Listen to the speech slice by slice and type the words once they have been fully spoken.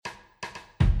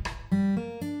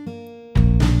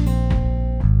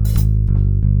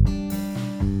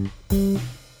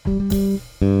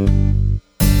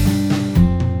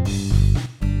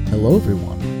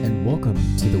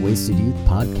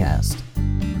podcast.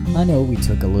 I know we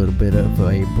took a little bit of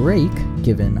a break,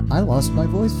 given I lost my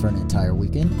voice for an entire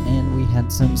weekend and we had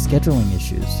some scheduling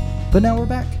issues. But now we're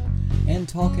back and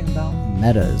talking about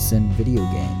metas in video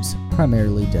games,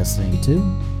 primarily Destiny 2.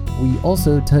 We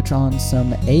also touch on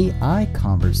some AI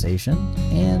conversation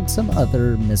and some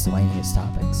other miscellaneous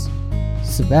topics.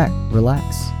 Sit back,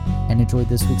 relax, and enjoy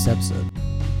this week's episode.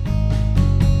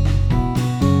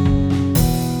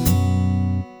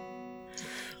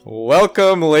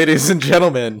 Welcome, ladies and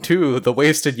gentlemen, to the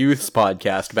Wasted Youths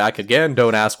podcast. Back again.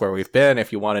 Don't ask where we've been.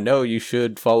 If you want to know, you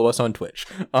should follow us on Twitch.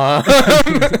 How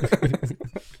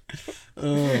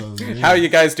are you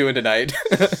guys doing tonight?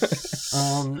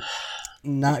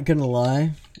 Not gonna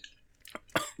lie,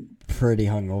 pretty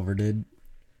hungover, dude.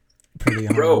 Pretty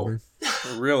Bro. hungover.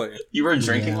 Really? You were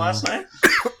drinking last night?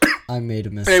 I made a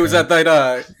mistake. It was at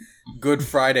that Good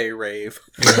Friday rave.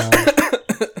 Yeah.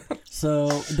 So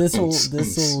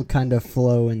this'll kind of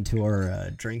flow into our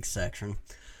drink section.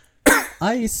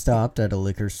 I stopped at a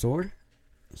liquor store,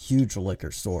 huge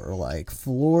liquor store, like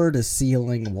floor to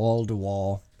ceiling, wall to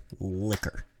wall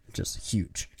liquor, just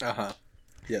huge.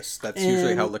 Yes, that's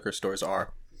usually how liquor stores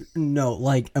are. No,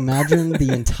 like imagine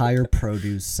the entire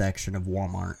produce section of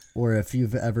Walmart, or if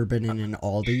you've ever been in an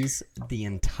Aldi's, the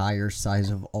entire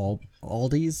size of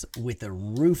Aldi's with a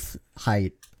roof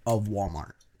height of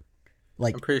Walmart.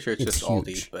 Like, I'm pretty sure it's just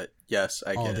huge. Aldi, but yes,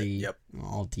 I get it. Yep.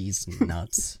 Aldi's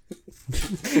nuts.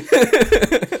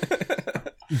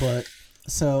 But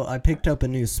so I picked up a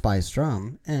new spiced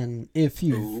rum, and if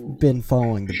you've been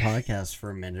following the podcast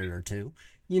for a minute or two,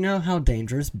 you know how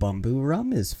dangerous Bumbu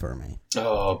rum is for me.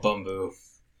 Oh, Bumbu.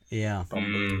 Yeah.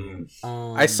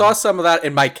 I saw some of that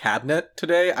in my cabinet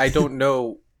today. I don't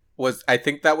know. I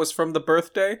think that was from the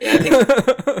birthday.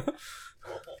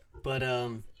 But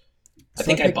I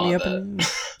think I bought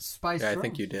that. Spiced Yeah, I rum.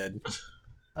 think you did.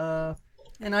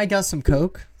 And I got some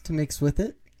Coke to mix with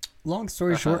it. Long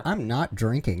story short, I'm not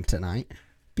drinking tonight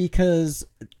because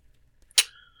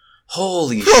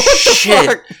Holy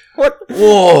shit. What?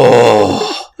 Whoa.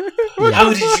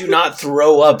 How did you not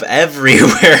throw up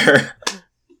everywhere?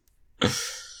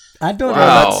 I don't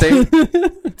Wow. know.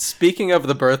 Speaking of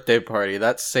the birthday party,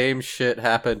 that same shit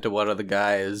happened to one of the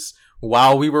guys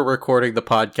while we were recording the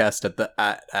podcast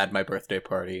at my birthday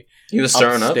party. He was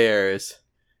throwing up? upstairs.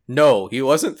 No, he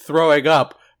wasn't throwing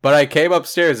up, but I came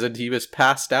upstairs and he was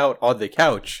passed out on the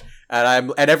couch,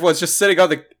 and everyone's just sitting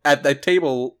at the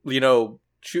table,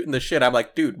 shooting the shit. I'm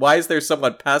like, dude, why is there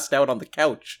someone passed out on the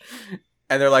couch?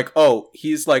 And they're like, oh,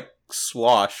 he's like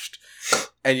swashed.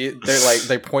 And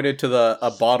they pointed to a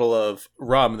bottle of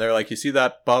rum. They're like, you see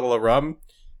that bottle of rum?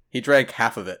 He drank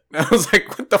half of it. And I was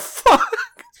like, what the fuck?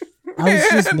 I was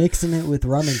just mixing it with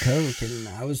rum and Coke, and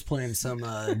I was playing some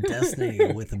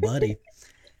Destiny with a buddy.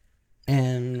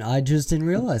 And I just didn't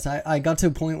realize. I got to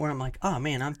a point where I'm like, oh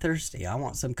man, I'm thirsty. I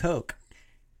want some Coke.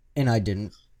 And I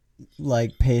didn't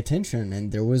pay attention,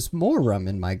 and there was more rum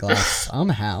in my glass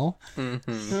somehow.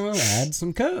 So I had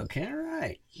some Coke. All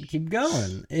right, keep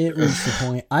going. It reached the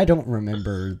point. I don't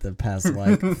remember the past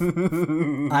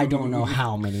I don't know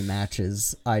how many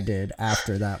matches I did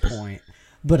after that point.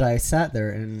 But I sat there,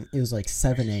 and it was like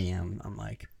 7 a.m. I'm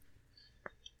like,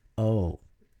 oh,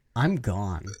 I'm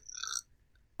gone.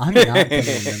 I'm not going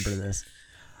to remember this.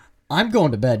 I'm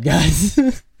going to bed, guys.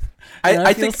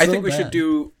 I think we should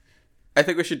do. I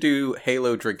think we should do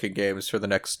Halo drinking games for the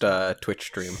next Twitch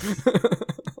stream.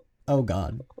 Oh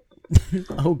God.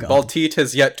 Oh God. Balteet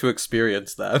has yet to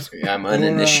experience that. Yeah, I'm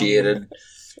uninitiated.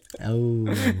 Oh.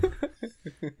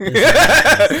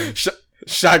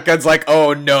 Shotgun's like,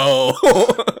 oh no.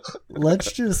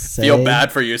 Let's just say. Feel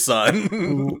bad for you,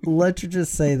 son. Let's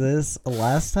just say this.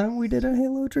 Last time we did a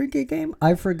Halo drinking game,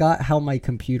 I forgot how my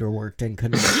computer worked and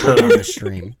couldn't put on the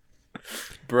stream.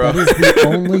 Bro. That is the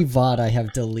only VOD I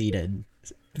have deleted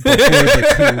before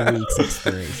the 2 weeks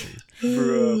expiration.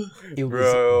 It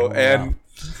was and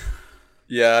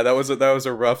yeah, that was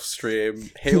a rough stream.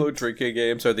 Halo drinking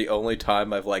games are the only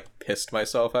time I've pissed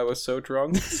myself. I was so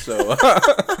drunk. So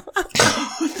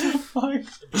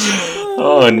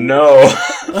Oh no.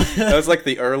 that was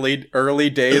the early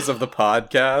days of the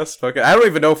podcast. Fucking, I don't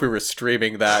even know if we were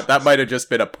streaming that. That might have just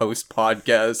been a post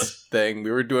podcast thing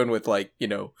we were doing with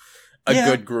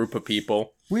good group of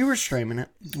people. We were streaming it.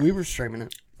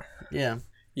 Yeah.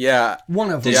 Yeah. One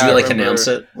of them. Did you announce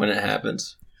it when it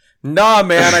happens? Nah,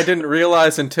 man, I didn't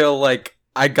realize until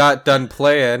I got done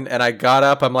playing and I got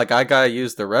up. I'm like, I gotta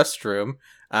use the restroom,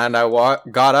 and I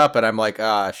got up and I'm like,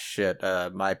 ah, shit.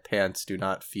 My pants do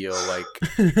not feel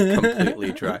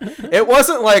completely dry. It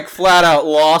wasn't flat out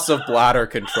loss of bladder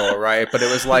control, right? But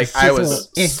it was I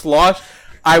was sloshed.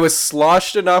 I was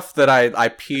sloshed enough that I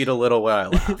peed a little when I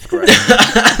laughed.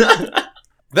 Right?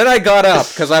 Then I got up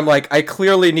because I'm like, I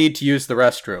clearly need to use the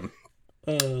restroom.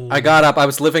 I got up. I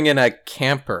was living in a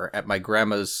camper at my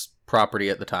grandma's property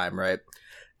at the time, right?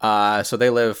 So they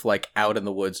live like out in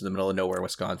the woods in the middle of nowhere,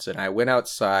 Wisconsin. I went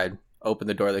outside, opened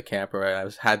the door of the camper,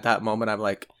 and had that moment. I'm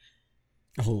like,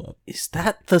 Hold up. is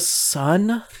that the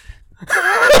sun?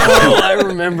 Oh, I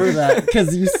remember that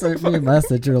because you sent me a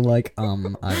message. You're like, I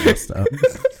messed up.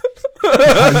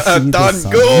 I see the Done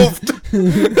sun. goofed.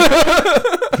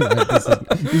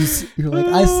 You're like,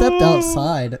 I stepped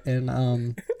outside and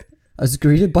I was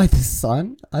greeted by the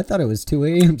sun. I thought it was 2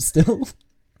 a.m. still.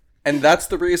 And that's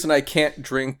the reason I can't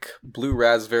drink blue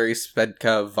raspberry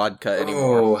Svedka vodka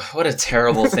anymore. Oh, what a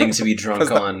terrible thing to be drunk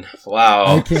on.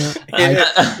 Wow. I can't.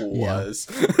 It was.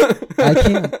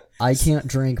 I can't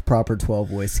drink proper 12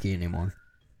 whiskey anymore.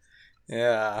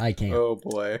 Yeah. I can't. Oh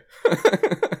boy.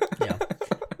 Yeah.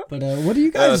 But what are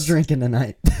you guys drinking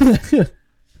tonight?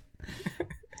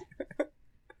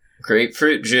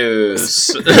 Grapefruit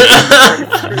juice.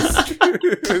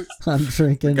 I'm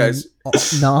drinking Guys.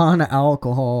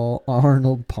 non-alcohol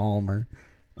Arnold Palmer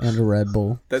and a Red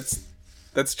Bull. That's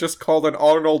just called an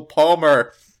Arnold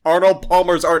Palmer. Arnold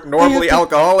Palmers aren't normally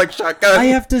alcoholic, shotgun. I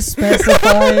have to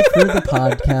specify for the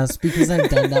podcast because I've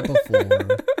done that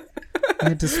before. I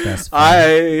had to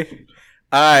specify.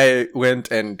 I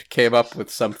went and came up with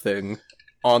something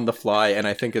on the fly, and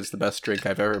I think it's the best drink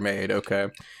I've ever made, okay?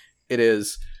 It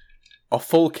is a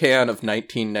full can of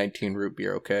 1919 root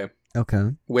beer, okay?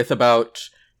 Okay. With about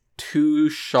 2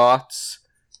 shots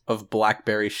of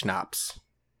blackberry schnapps.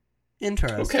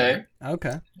 Interesting.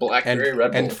 Okay. Blackberry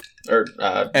Red Bull.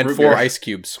 And root 4 beer. ice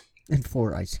cubes. And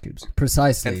 4 ice cubes.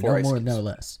 Precisely. And 4 No ice more, cubes. no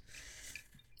less.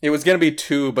 It was gonna be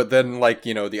 2, but then, like,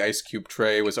 you know, the ice cube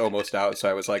tray was almost out, so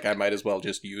I was like, I might as well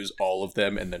just use all of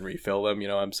them and then refill them, you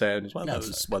know what I'm saying? It's one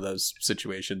of those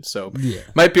situations, so Yeah.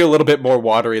 might be a little bit more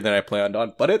watery than I planned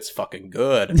on, but it's fucking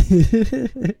good.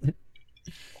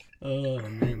 Oh,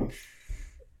 man.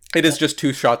 It is just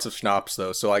 2 shots of schnapps,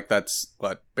 though, so, like, that's,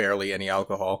 barely any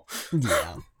alcohol.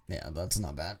 Yeah, that's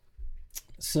not bad.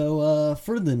 So,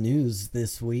 for the news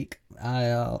this week,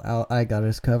 I got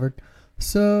us covered.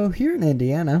 So, here in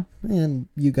Indiana, and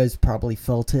you guys probably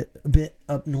felt it a bit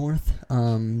up north,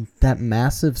 that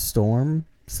massive storm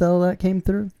cell that came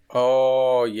through.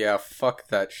 Oh, yeah, fuck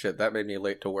that shit. That made me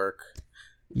late to work.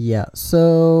 Yeah,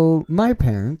 so my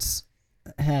parents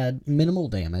had minimal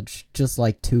damage, just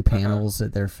like 2 panels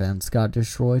at their fence got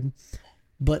destroyed.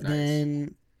 But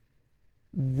then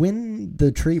when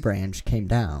the tree branch came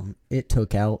down, it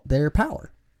took out their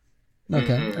power.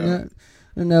 Okay,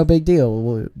 no big deal.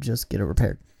 We'll just get it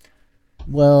repaired.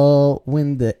 Well,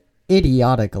 when the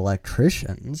idiotic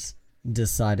electricians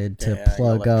decided to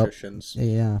plug up...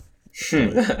 Yeah.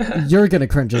 You're going to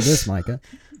cringe at this, Micah.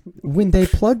 When they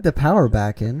plugged the power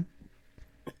back in,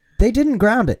 they didn't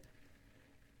ground it.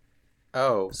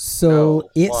 Oh. So no,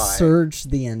 it why?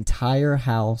 surged the entire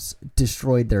house,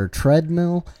 destroyed their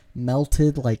treadmill,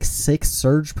 melted like 6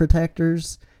 surge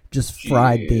protectors, just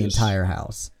fried the Jeez. entire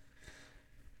house.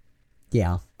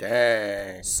 Yeah.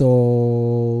 Dang.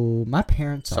 So my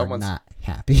parents are not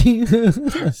happy.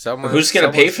 Who's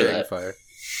gonna pay for that? Fire.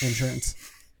 Insurance.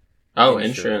 Oh,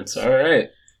 insurance. All right.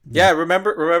 Yeah,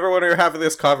 remember when we were having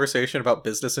this conversation about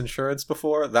business insurance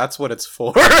before? That's what it's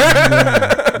for.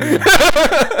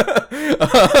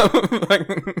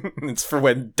 It's for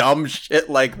when dumb shit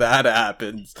like that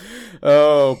happens.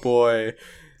 Oh boy.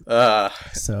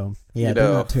 So yeah, you they're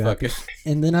know, not too happy.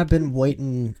 And then I've been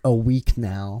waiting a week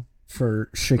now for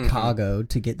Chicago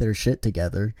to get their shit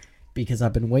together because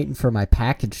I've been waiting for my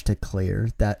package to clear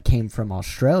that came from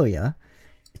Australia.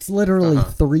 It's literally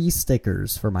 3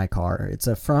 stickers for my car. It's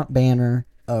a front banner,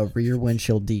 a rear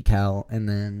windshield decal, and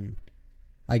then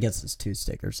I guess it's 2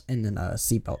 stickers, and then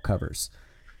seatbelt covers.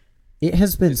 It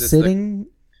has been sitting.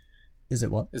 Is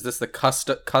it what? Is this the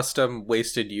custom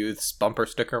Wasted Youths bumper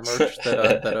sticker merch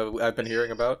that I've been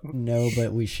hearing about? No,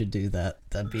 but we should do that.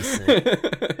 That'd be sick.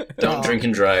 Don't drink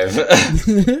and drive.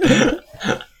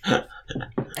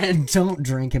 And don't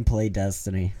drink and play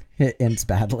Destiny. It ends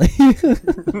badly.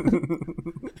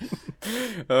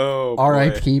 Oh boy.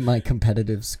 R.I.P. my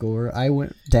competitive score. I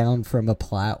went down from a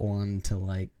plat 1 to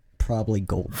like probably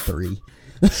gold 3.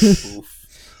 Oof.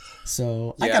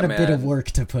 So Yeah, I got a bit of man.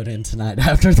 work to put in tonight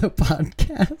after the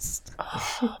podcast.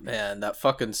 Oh, man, that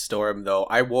fucking storm though.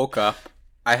 I woke up.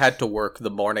 I had to work the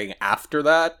morning after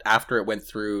that, after it went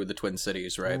through the Twin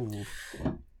Cities, right? Ooh.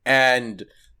 And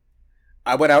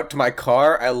I went out to my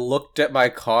car. I looked at my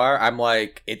car. I'm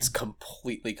like, it's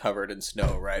completely covered in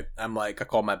snow, right? I'm like, I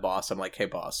call my boss. I'm like, hey,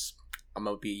 boss, I'm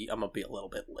gonna be a little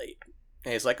bit late.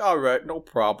 And he's like, all right, no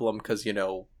problem, because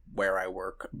where I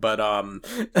work. But I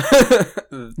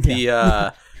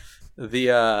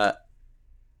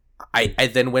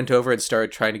then went over and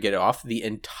started trying to get it off. The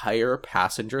entire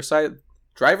passenger side,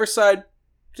 driver's side,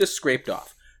 just scraped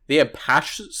off. The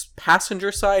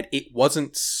passenger side, it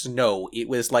wasn't snow. It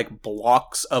was like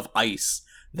blocks of ice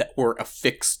that were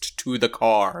affixed to the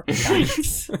car.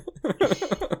 Nice.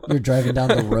 You're driving down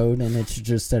the road and it's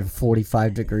just at a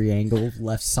 45-degree angle,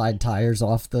 left side tires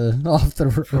off the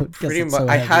road. Pretty much.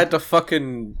 I had to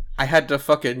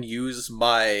fucking use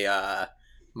my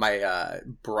my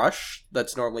brush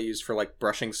that's normally used for like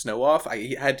brushing snow off.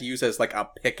 I had to use it as like a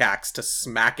pickaxe to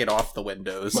smack it off the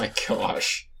windows. My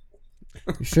gosh.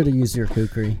 You should have used your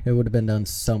kukri. It would have been done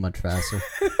so much faster.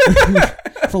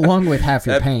 Along with half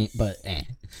your paint, but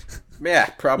Yeah,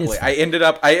 probably. I ended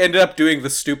up doing the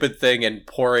stupid thing and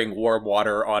pouring warm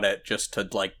water on it just to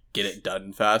like get it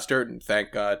done faster, and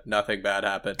thank God nothing bad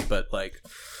happened. But like,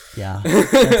 yeah,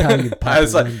 that's how you pop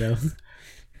the window.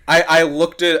 I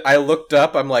looked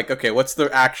up. I'm like, okay, what's the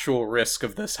actual risk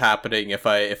of this happening if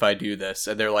I do this?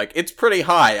 And they're like, it's pretty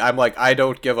high. I'm like, I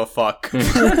don't give a fuck.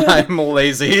 I'm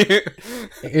lazy.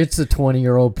 It's a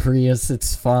 20-year-old Prius.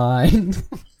 It's fine.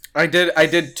 I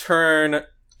did turn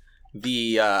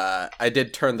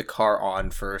the car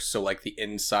on first, so like the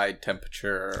inside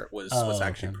temperature was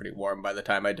actually pretty warm by the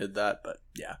time I did that. But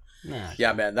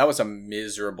yeah, man, that was a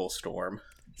miserable storm.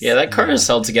 Yeah, that car is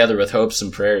held together with hopes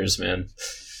and prayers, man.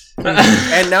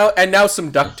 and now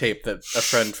some duct tape that a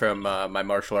friend from my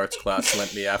martial arts class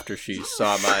lent me after she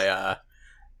saw my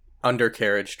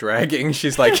undercarriage dragging.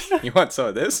 She's like, "You want some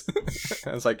of this?"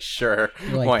 I was like, "Sure,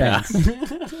 like, why not?"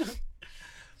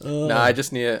 No, I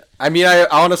just need to... I mean, I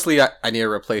need to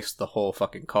replace the whole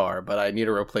fucking car, but I need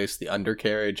to replace the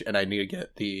undercarriage, and I need to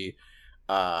get the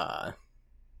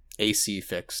AC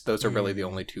fixed. Those are really the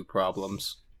only two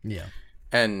problems. Yeah.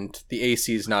 And the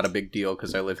AC is not a big deal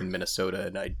because I live in Minnesota,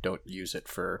 and I don't use it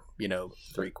for,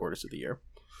 3/4 of the year.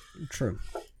 True.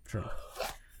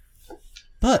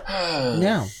 But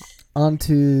now, on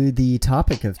to the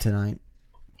topic of tonight.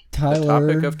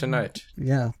 Tyler,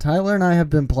 yeah, Tyler and I have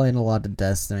been playing a lot of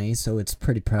Destiny, so it's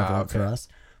pretty prevalent for us.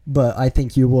 But I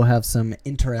think you will have some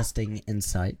interesting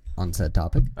insight on said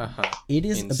topic. It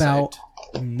is about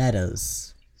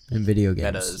metas in video games.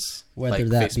 Metas, whether like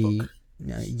that Facebook.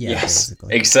 be, yes,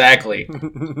 basically. Exactly. Enter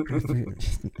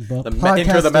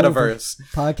the metaverse.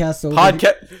 Podcast over.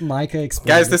 Micah explained.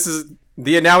 Guys, this is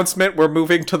the announcement. We're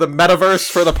moving to the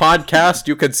metaverse for the podcast.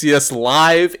 You can see us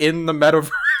live in the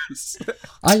metaverse.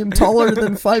 I am taller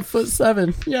than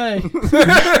 5'7". Yay!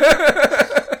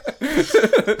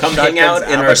 Come hang out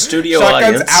in our studio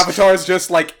Shotgun's audience. avatar is just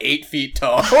like 8 feet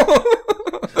tall.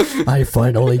 I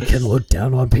finally can look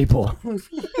down on people.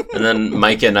 And then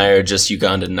Mike and I are just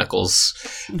Ugandan Knuckles.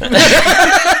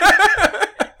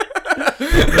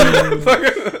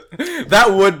 That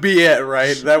would be it,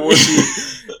 right? That would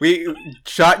be...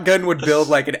 Shotgun would build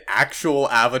like an actual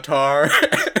avatar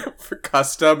for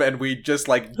custom, and we'd just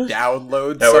like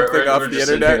download something off the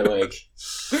internet. Like...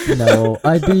 No,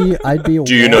 I'd be.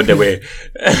 Do you know the way?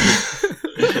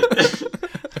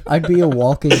 I'd be a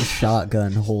walking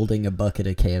shotgun holding a bucket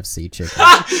of KFC chicken.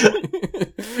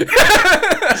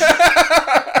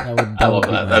 I love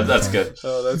that. That's good.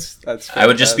 Oh, that's. Fantastic. I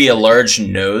would just be a large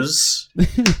nose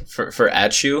for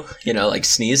Achu, like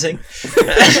sneezing.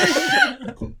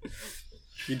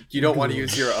 You don't want to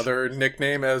use your other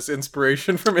nickname as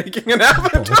inspiration for making an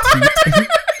avatar?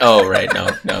 Oh, right.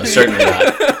 No, certainly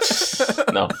not.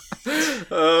 No.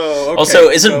 Oh, okay. Also,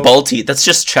 isn't Balti? That's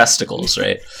just chesticles,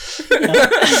 right?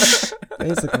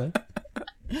 Basically.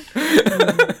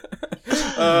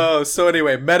 Oh, so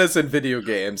anyway, metas in video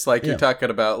games, like you're talking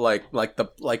about, like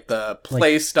the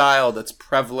play style that's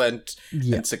prevalent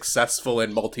and successful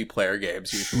in multiplayer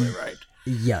games, usually, right?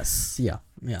 Yes. Yeah.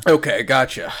 Okay,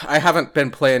 gotcha. I haven't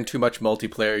been playing too much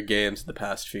multiplayer games in the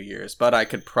past few years, but I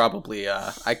could probably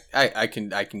I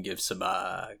can give some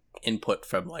input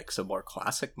from like some more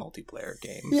classic multiplayer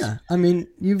games. Yeah, I mean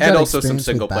you've got and also some experience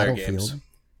single with player Battlefield. games.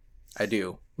 I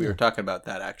do. We were talking about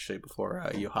that actually before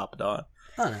you hopped on.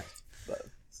 Oh, nice.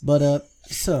 But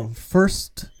so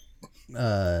first,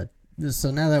 so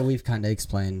now that we've kind of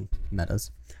explained metas,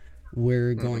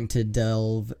 we're going to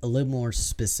delve a little more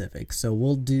specific. So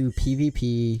we'll do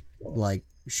PvP like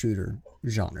shooter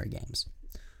genre games.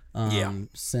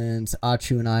 Since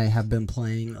Achu and I have been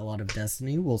playing a lot of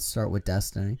Destiny, we'll start with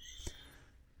Destiny.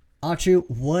 Achu,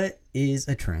 what is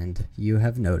a trend you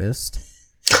have noticed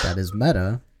that is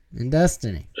meta in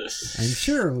Destiny? I'm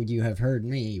sure you have heard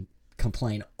me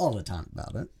complain all the time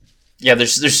about it. Yeah,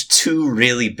 there's two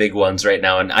really big ones right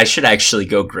now, and I should actually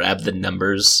go grab the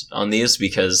numbers on these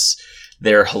because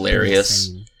they're hilarious.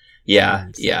 Yeah,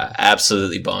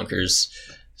 absolutely bonkers.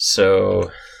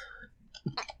 So,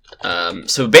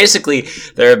 so basically,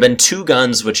 there have been two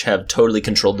guns which have totally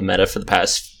controlled the meta for the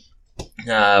past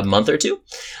month or two.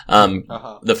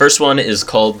 The first one is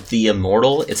called the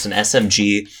Immortal. It's an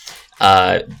SMG.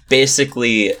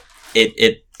 Basically,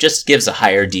 it just gives a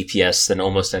higher DPS than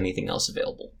almost anything else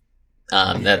available.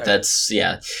 That's.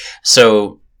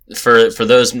 So for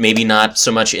those maybe not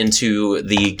so much into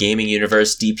the gaming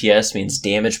universe, DPS means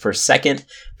damage per second.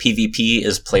 PvP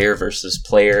is player versus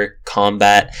player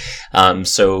combat.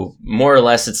 So more or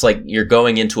less, it's like you're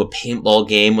going into a paintball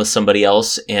game with somebody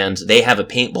else, and they have a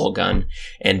paintball gun,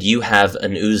 and you have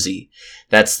an Uzi.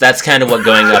 That's kind of what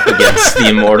going up against the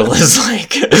Immortal is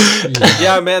like.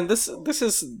 Yeah, man, this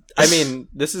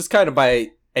is kind of an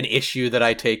issue that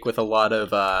I take with a lot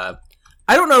of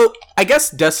I don't know. I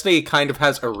guess Destiny kind of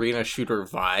has arena shooter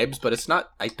vibes, but it's not.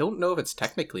 I don't know if it's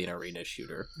technically an arena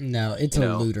shooter. No, it's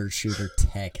a looter shooter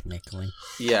technically.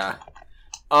 Yeah.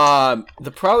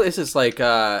 The problem is like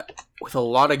with a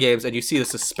lot of games, and you see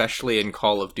this especially in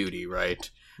Call of Duty, right?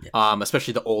 Yeah.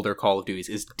 Especially the older Call of Duties,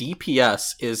 is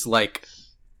DPS is like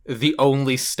the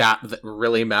only stat that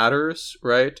really matters,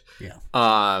 right?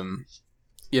 Yeah.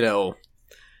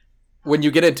 When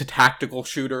you get into tactical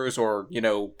shooters or,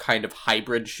 kind of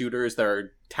hybrid shooters that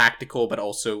are tactical but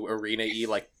also arena-y,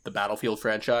 like the Battlefield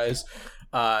franchise,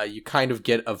 you kind of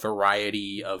get a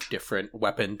variety of different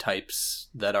weapon types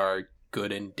that are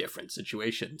good in different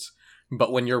situations.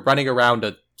 But when you're running around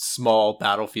a small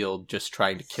battlefield just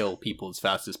trying to kill people as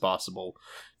fast as possible,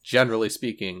 generally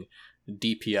speaking,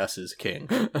 DPS is king.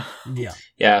 Yeah.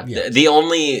 The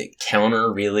only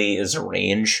counter really is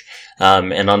range.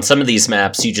 And on some of these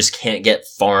maps, you just can't get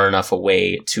far enough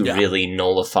away to really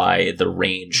nullify the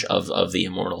range of the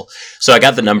Immortal. So I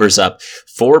got the numbers up.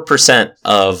 4%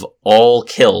 of all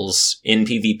kills in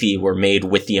PvP were made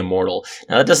with the Immortal.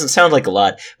 Now that doesn't sound like a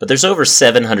lot, but there's over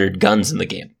 700 guns in the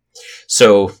game.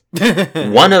 So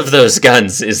one of those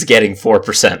guns is getting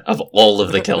 4% of all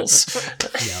of the kills.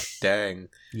 Dang.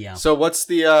 Yeah. So what's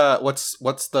the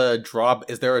what's the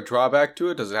drop? Is there a drawback to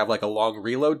it? Does it have like a long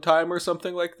reload time or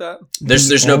something like that?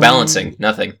 There's no balancing.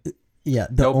 Nothing. Yeah.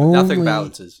 Nothing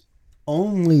balances.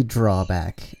 Only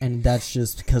drawback, and that's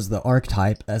just because the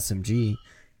archetype SMG,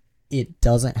 it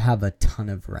doesn't have a ton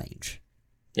of range.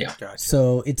 Yeah. Gotcha.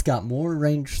 So it's got more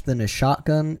range than a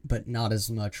shotgun, but not as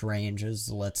much range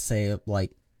as, let's say,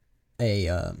 like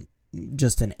a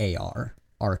just an AR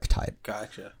archetype.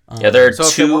 Gotcha. Yeah, there are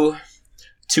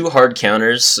two hard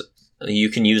counters. You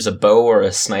can use a bow or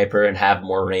a sniper and have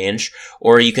more range,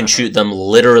 or you can shoot them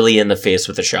literally in the face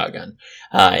with a shotgun.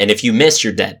 And if you miss,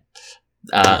 you're dead.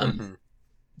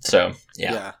 So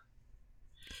yeah.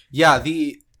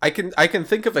 I can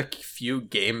think of a few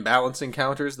game balance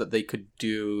encounters that they could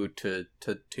do to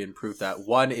improve that.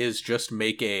 One is just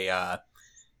make a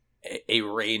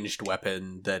ranged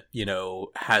weapon that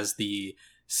has the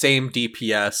same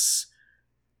DPS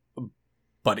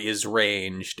but is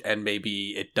ranged, and maybe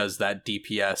it does that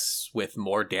DPS with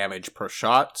more damage per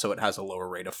shot, so it has a lower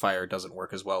rate of fire. It doesn't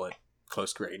work as well at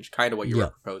close range. Kind of what you were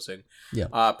proposing.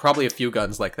 Yeah. Probably a few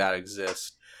guns like that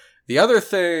exist. The other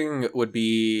thing would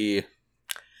be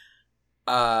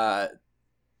having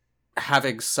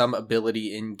some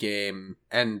ability in game,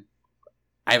 and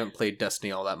I haven't played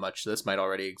Destiny all that much, so this might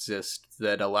already exist,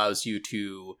 that allows you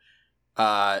to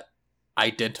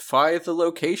identify the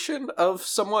location of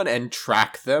someone and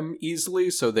track them easily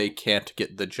so they can't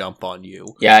get the jump on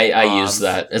you. Yeah, I use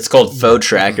that. It's called Foe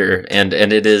Tracker, and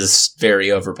it is very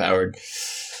overpowered.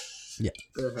 Yeah.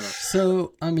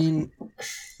 So, I mean,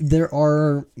 there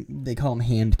are, they call them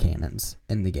hand cannons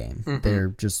in the game.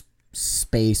 They're just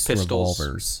space pistols.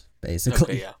 Revolvers,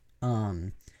 basically. Okay, yeah.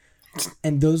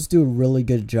 And those do a really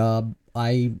good job.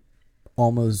 I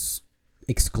almost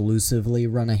exclusively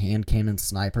run a hand cannon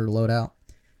sniper loadout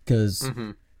because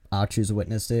I'll choose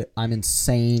witnessed it. I'm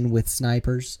insane with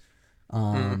snipers.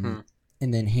 And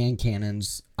then hand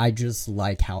cannons, I just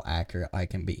like how accurate I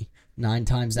can be. 9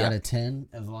 times out of 10,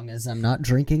 as long as I'm not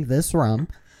drinking this rum,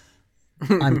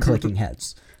 I'm clicking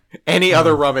heads. Any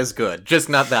other rum is good, just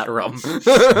not that rum.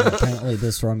 Apparently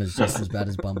this rum is just as bad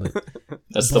as Bumbu.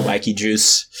 That's the wacky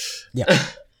juice. Yeah.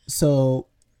 So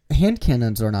hand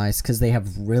cannons are nice because they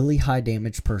have really high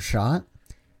damage per shot,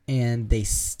 and they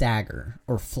stagger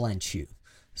or flinch you,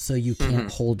 so you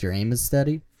can't hold your aim as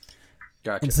steady.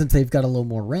 Gotcha. And since they've got a little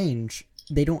more range,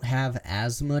 they don't have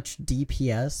as much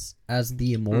DPS as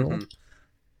the Immortal,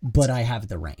 but I have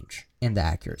the range and the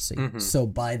accuracy. So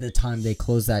by the time they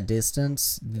close that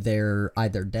distance, they're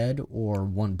either dead or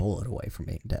one bullet away from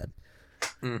being dead.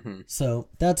 So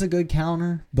that's a good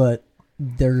counter, but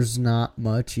there's not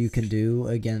much you can do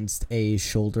against a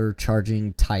shoulder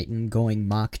charging Titan going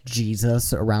Mach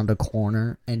Jesus around a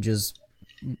corner and just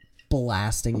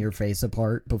blasting your face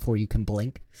apart before you can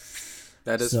blink.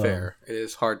 That is fair. It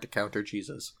is hard to counter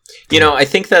Jesus. I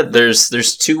think that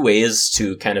there's two ways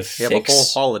to kind of We fix... have a whole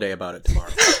holiday about it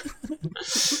tomorrow.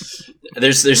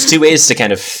 There's two ways to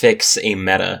kind of fix a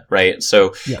meta, right?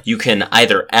 So you can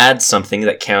either add something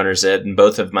that counters it, and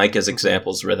both of Micah's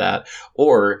examples were that,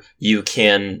 or you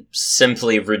can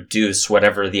simply reduce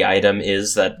whatever the item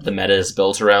is that the meta is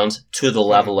built around to the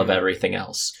level of everything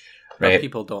else, right? But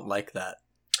people don't like that.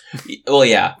 Well,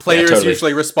 yeah. Players totally.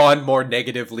 usually respond more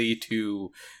negatively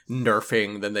to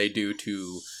nerfing than they do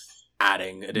to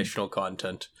adding additional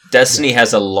content. Destiny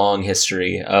has a long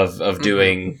history of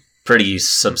doing pretty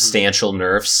substantial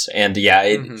nerfs, and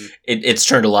it's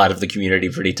turned a lot of the community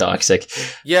pretty toxic.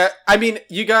 Yeah, I mean,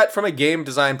 you got, from a game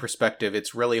design perspective,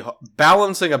 it's really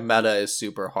balancing a meta is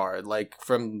super hard. Like,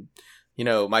 from,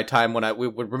 my time when we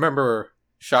would remember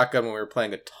Shotgun when we were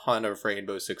playing a ton of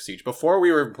Rainbow Six Siege. Before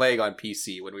we were playing on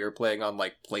PC, when we were playing on,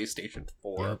 like, PlayStation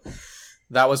 4,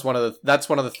 that's one of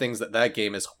the things that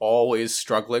game is always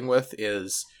struggling with,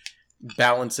 is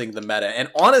balancing the meta. And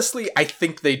honestly, I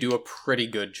think they do a pretty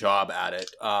good job at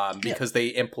it, because they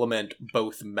implement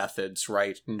both methods,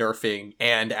 right? Nerfing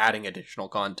and adding additional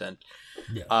content.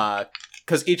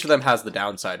 Because each of them has the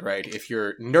downside, right? If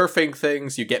you're nerfing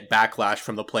things, you get backlash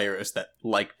from the players that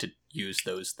like to use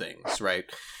those things, right?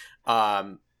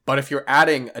 But if you're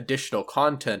adding additional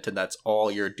content and that's all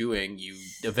you're doing, you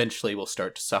eventually will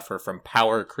start to suffer from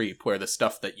power creep, where the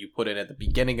stuff that you put in at the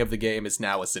beginning of the game is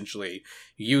now essentially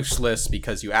useless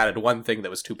because you added one thing that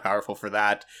was too powerful for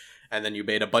that, and then you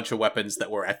made a bunch of weapons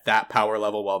that were at that power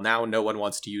level. Well, now no one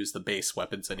wants to use the base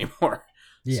weapons anymore.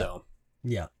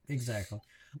 Yeah, exactly.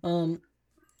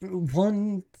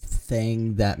 One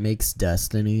thing that makes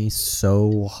Destiny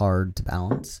so hard to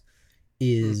balance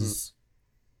is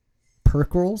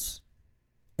perk rolls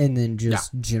and then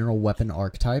just general weapon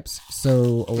archetypes.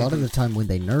 So a lot of the time when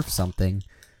they nerf something,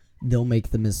 they'll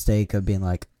make the mistake of being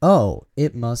like, oh,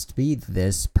 it must be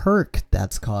this perk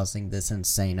that's causing this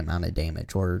insane amount of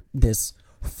damage, or this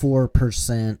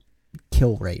 4%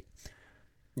 kill rate.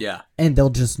 Yeah. And they'll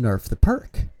just nerf the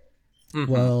perk.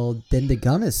 Well, then the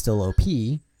gun is still OP.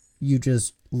 You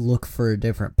just look for a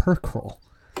different perk roll.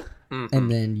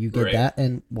 And then you get that,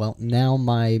 and, well, now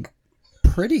my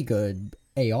pretty good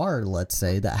AR, let's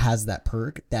say, that has that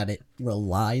perk, that it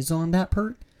relies on that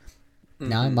perk,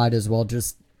 now I might as well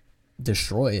just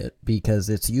destroy it because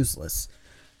it's useless.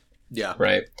 Yeah.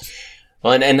 Right.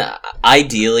 Well, and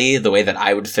ideally, the way that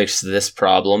I would fix this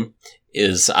problem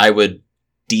is I would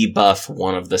debuff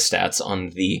one of the stats on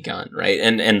the gun, right?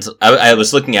 And I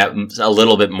was looking at a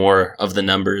little bit more of the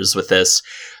numbers with this.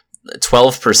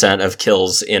 12% of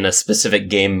kills in a specific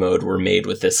game mode were made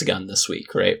with this gun this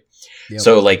week, right? Yep.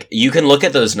 So, like, you can look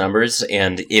at those numbers,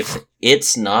 and if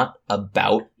it's not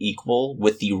about equal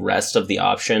with the rest of the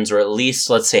options, or at least,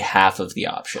 let's say, half of the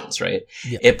options, right?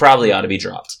 Yep. It probably ought to be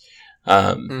dropped.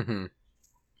 I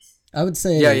would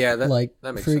say, that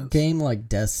makes for sense. a game like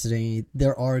Destiny,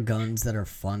 there are guns that are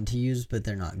fun to use, but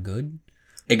they're not good.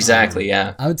 Exactly,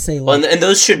 yeah. I would say, well, and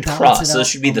those should cross. Those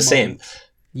should be the same.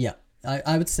 Yeah.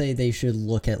 I would say they should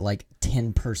look at, like,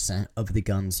 10% of the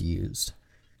guns used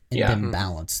and then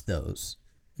balance those.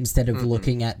 Instead of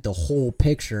looking at the whole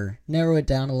picture, narrow it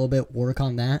down a little bit, work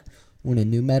on that. When a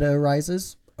new meta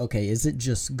arises, okay, is it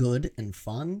just good and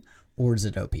fun, or is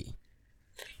it OP?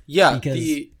 Yeah, because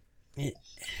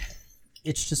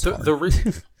it's just hard.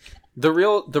 The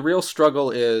real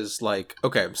struggle is, like,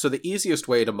 okay, so the easiest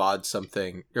way to mod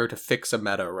something or to fix a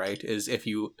meta, right, is if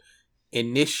you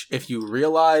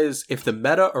realize if the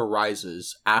meta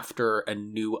arises after a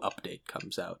new update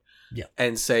comes out,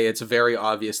 and say it's very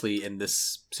obviously in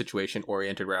this situation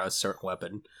oriented around a certain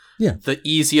weapon, the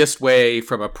easiest way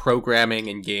from a programming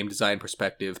and game design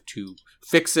perspective to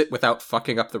fix it without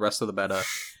fucking up the rest of the meta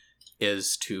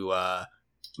is to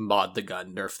mod the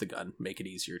gun, nerf the gun, make it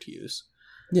easier to use.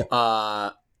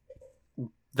 That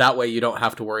way you don't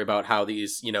have to worry about how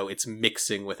these, it's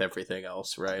mixing with everything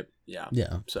else, right?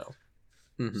 So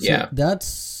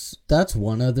that's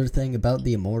one other thing about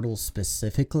the Immortals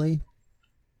specifically.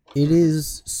 It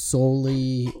is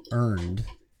solely earned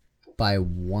by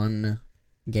one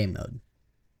game mode.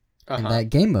 And that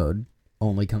game mode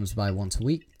only comes by once a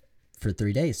week for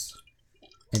 3 days.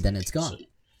 And then it's gone.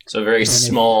 So a very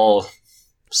small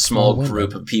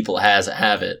group of people have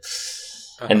it.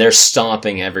 and they're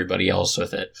stomping everybody else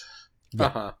with it.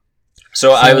 Uh-huh.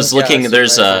 So I was looking. so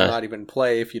there's not even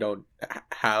play if you don't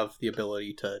have the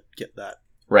ability to get that.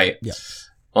 Right. Yeah.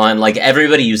 Well, and like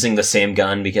everybody using the same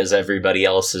gun because everybody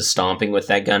else is stomping with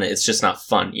that gun, it's just not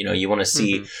fun. You know, you want to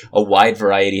see a wide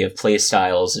variety of play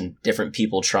styles and different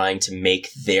people trying to make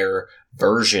their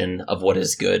version of what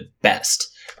is good best,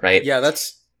 right? Yeah,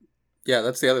 that's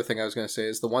the other thing I was going to say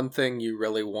is the one thing you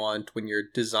really want when you're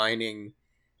designing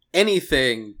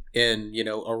anything in, you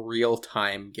know, a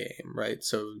real-time game, right?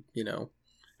 So, you know,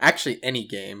 actually any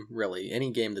game, really, any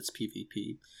game that's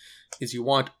PvP, is you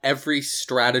want every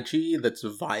strategy that's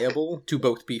viable to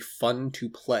both be fun to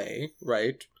play,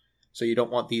 right? So you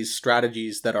don't want these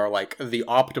strategies that are like the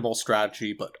optimal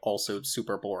strategy but also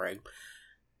super boring.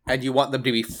 And you want them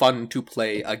to be fun to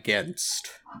play against,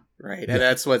 right? And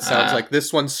that's what it sounds like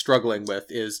this one's struggling with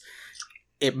is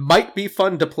it might be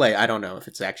fun to play. I don't know if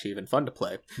it's actually even fun to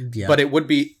play. Yeah. But it would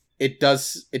be it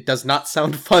does not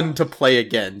sound fun to play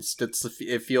against.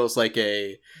 It feels like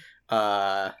a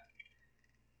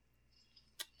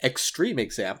extreme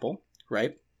example,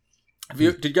 right?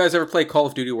 Did you guys ever play Call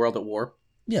of Duty World at War?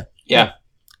 Yeah.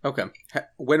 Okay.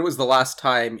 When was the last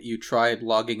time you tried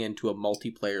logging into a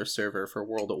multiplayer server for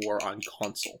World at War on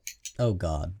console? Oh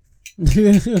God.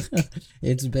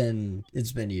 It's been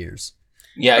years.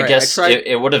 Yeah, I Alright, guess I tried-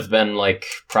 it would have been like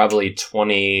probably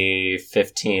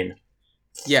 2015.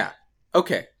 Yeah.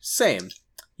 Okay. Same.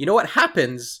 You know what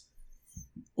happens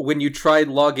when you tried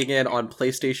logging in on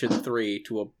PlayStation 3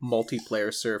 to a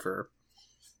multiplayer server,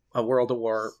 a World at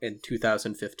War in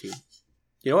 2015?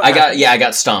 You know what I happens?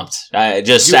 got stomped. I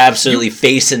just You- absolutely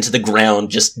face into the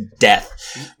ground, just death.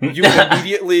 You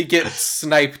immediately get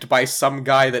sniped by some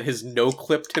guy that has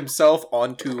no-clipped himself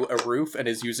onto a roof and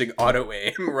is using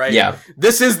auto-aim, right? Yeah.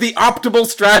 This is the optimal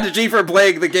strategy for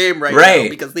playing the game right now,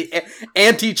 because the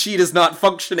anti-cheat is not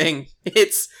functioning.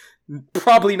 It's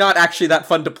probably not actually that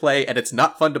fun to play, and it's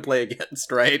not fun to play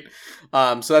against, right?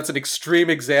 So that's an extreme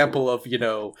example of, you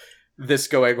know, this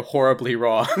going horribly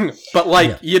wrong. But,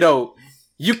 like, you know,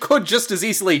 you could just as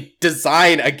easily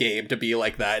design a game to be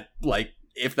like that. Like,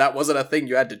 if that wasn't a thing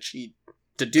you had to cheat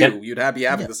to do, you'd be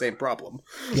having the same problem.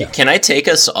 Yeah. Can I take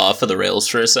us off of the rails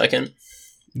for a second?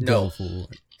 No. Go for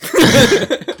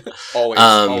it.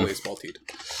 Always multied.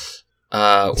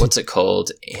 What's it called?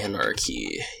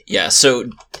 Anarchy. Yeah, so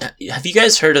have you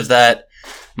guys heard of that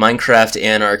Minecraft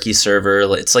Anarchy server?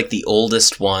 It's like the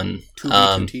oldest one.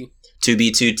 2B2T.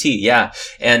 2B2T, yeah.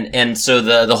 And so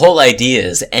the whole idea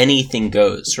is anything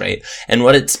goes, right? And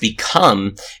what it's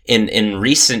become in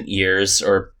recent years,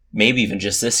 or maybe even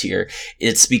just this year,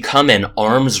 it's become an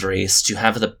arms race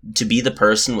to be the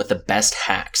person with the best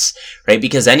hacks, right?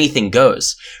 Because anything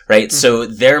goes, right? Mm-hmm. So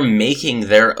they're making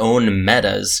their own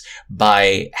metas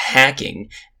by hacking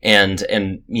and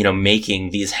you know, making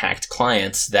these hacked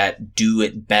clients that do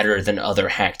it better than other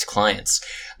hacked clients.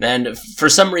 And for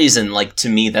some reason, like, to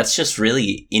me, that's just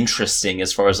really interesting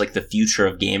as far as like the future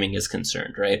of gaming is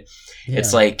concerned, right? Yeah.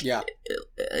 It's like,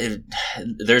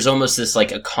 there's almost this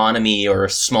like economy or a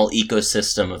small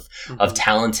ecosystem of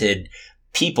talented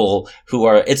people who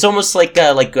are, it's almost like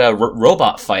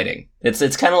robot fighting.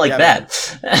 It's kind of like that.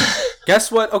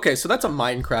 Guess what? Okay, so that's a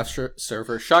Minecraft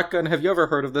server. Shotgun, have you ever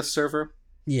heard of this server?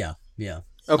 Yeah.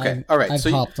 Okay, all right. I've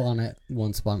hopped on it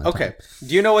once upon a time. Okay,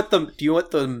 do you know what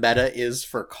the meta is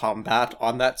for combat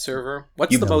on that server? What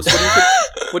do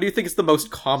you think is the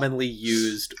most commonly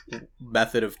used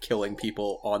method of killing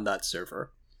people on that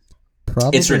server?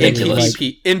 Probably it's ridiculous.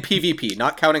 In PvP,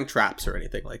 not counting traps or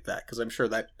anything like that, because I'm sure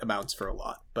that amounts for a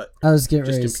lot. But I was getting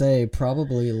ready to say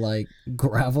probably like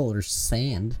gravel or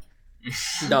sand.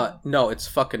 No, it's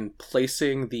fucking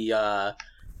placing the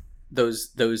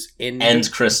those end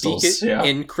crystals,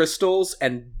 end crystals,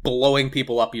 and blowing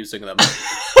people up using them.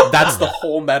 That's the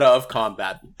whole meta of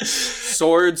combat.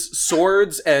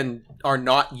 Swords and are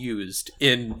not used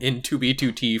in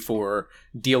 2B2T for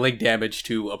dealing damage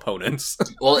to opponents.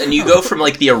 Well, and you go from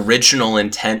like the original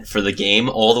intent for the game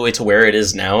all the way to where it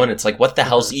is now, and it's like, what the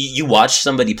hell's... You watch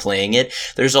somebody playing it,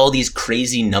 there's all these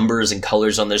crazy numbers and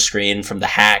colors on their screen from the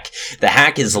hack. The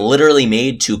hack is literally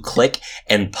made to click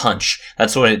and punch.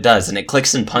 That's what it does, and it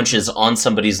clicks and punches on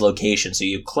somebody's location. So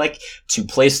you click to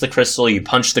place the crystal, you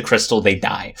punch the crystal, they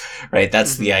die. Right?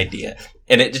 That's the idea.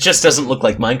 And it just doesn't look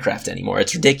like Minecraft anymore.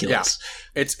 It's ridiculous.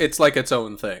 Yeah. It's like its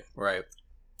own thing, right?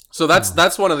 So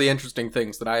that's one of the interesting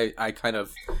things that I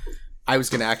was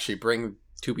going to actually bring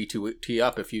 2B2T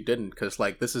up if you didn't, because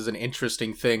like this is an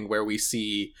interesting thing where we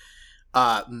see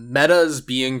metas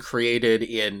being created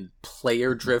in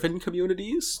player-driven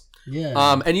communities.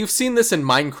 Yeah. And you've seen this in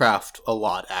Minecraft a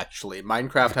lot, actually.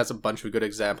 Minecraft has a bunch of good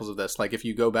examples of this. Like, if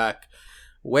you go back,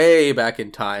 way back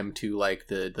in time to, like,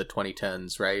 the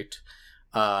 2010s, right?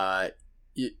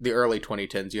 The early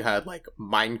 2010s, you had, like,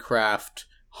 Minecraft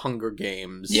Hunger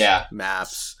Games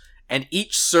maps. And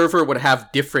each server would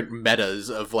have different metas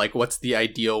of, like, what's the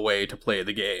ideal way to play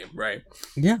the game, right?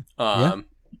 Yeah.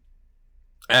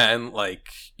 And, like,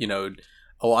 you know,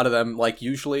 a lot of them, like,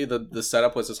 usually the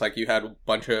setup was just, like, you had a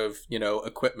bunch of, you know,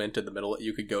 equipment in the middle that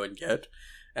you could go and get.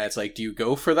 And it's like, do you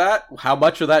go for that? How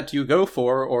much of that do you go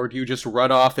for? Or do you just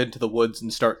run off into the woods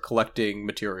and start collecting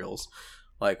materials?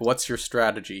 Like, what's your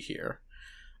strategy here?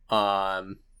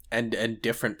 And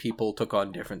different people took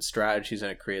on different strategies,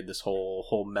 and it created this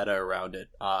whole meta around it,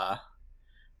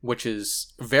 which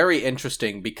is very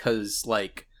interesting because,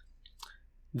 like,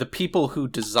 the people who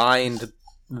designed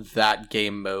that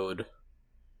game mode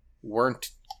weren't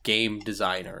game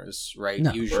designers, right?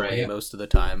 No. Usually, most of the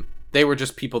time. They were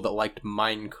just people that liked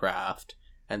Minecraft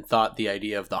and thought the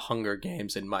idea of the Hunger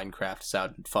Games in Minecraft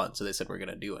sounded fun, so they said, we're going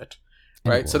to do it.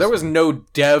 Right? So there was no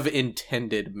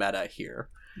dev-intended meta here.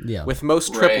 Yeah. With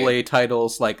most AAA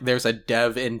titles, like, there's a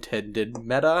dev-intended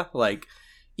meta. Like,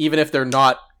 even if they're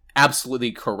not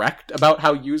absolutely correct about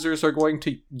how users are going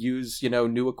to use, you know,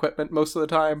 new equipment most of the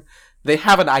time, they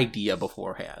have an idea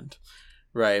beforehand.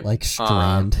 Right? Like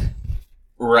Strand.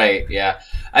 Right, yeah.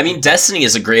 I mean, Destiny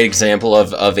is a great example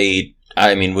of a...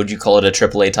 I mean, would you call it a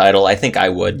AAA title? I think I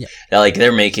would. Yeah. Like,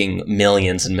 they're making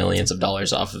millions and millions of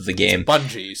dollars off of the game.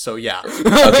 Bungie, so yeah.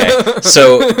 Okay,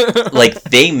 so, like,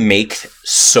 they make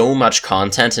so much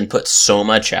content and put so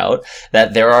much out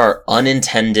that there are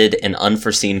unintended and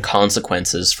unforeseen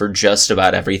consequences for just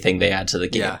about everything they add to the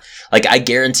game. Yeah. Like, I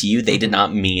guarantee you they did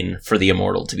not mean for the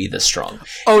Immortal to be this strong.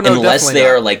 Oh, no, unless they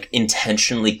are, like,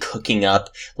 intentionally cooking up,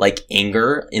 like,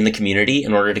 anger in the community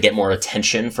in order to get more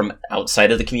attention from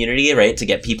outside of the community, right? To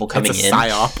get people coming it's a in.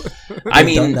 Psyop. I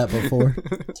mean, done that before.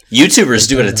 YouTubers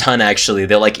do it a ton, actually.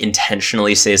 They'll, like,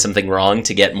 intentionally say something wrong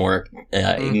to get more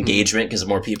engagement because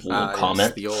more people will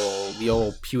comment. The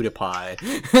old PewDiePie.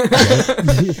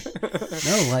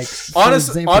 No, like,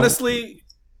 honestly.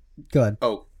 Go ahead.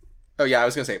 Oh yeah, I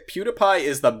was gonna say PewDiePie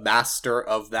is the master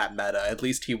of that meta. At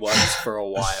least he was for a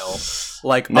while.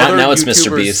 Like, now it's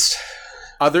Mr. Beast.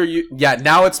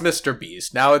 Now it's Mr.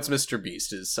 Beast. Now it's Mr.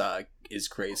 Beast is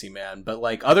crazy, man. But,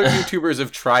 like, other YouTubers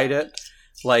have tried it.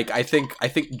 Like, I think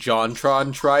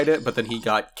JonTron tried it, but then he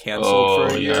got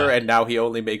canceled for a year, and now he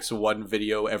only makes one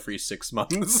video every 6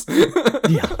 months.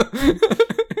 Yeah.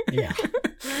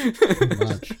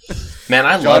 Much. Man,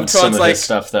 I love some of his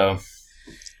stuff, though.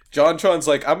 JonTron's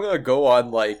like, I'm gonna go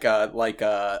on like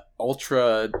a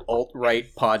ultra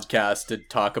alt-right podcast to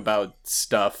talk about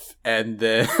stuff, and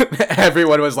then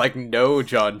everyone was like, no,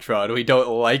 JonTron, we don't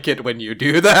like it when you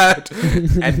do that.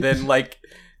 And then, like,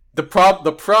 the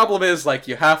problem is, like,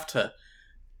 you have to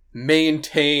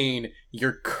maintain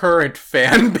your current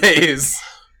fan base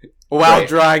while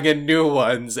drawing in new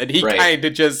ones, and he kind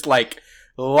of just, like,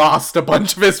 lost a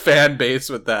bunch of his fan base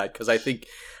with that, because I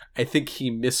think he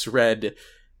misread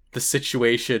the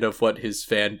situation of what his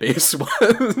fan base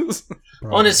was.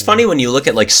 Well, and it's funny when you look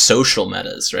at, like, social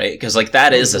metas, right? Because, like,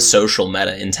 that is a social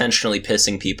meta, intentionally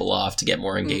pissing people off to get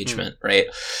more engagement, right?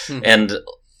 And,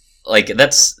 like,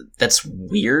 that's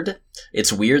weird.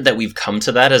 It's weird that we've come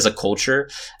to that as a culture.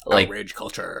 Like, outrage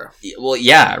culture. Well,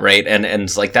 yeah, right?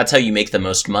 And like, that's how you make the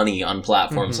most money on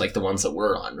platforms like the ones that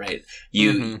we're on, right?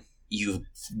 You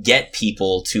get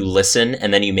people to listen,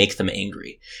 and then you make them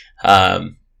angry.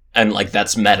 And, like,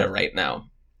 that's meta right now.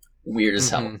 Weird as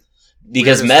hell.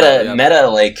 Because meta,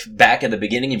 like, back at the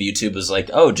beginning of YouTube was like,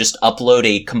 oh, just upload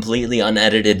a completely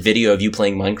unedited video of you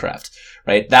playing Minecraft,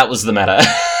 right? That was the meta.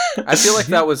 I feel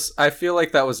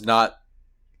like that was not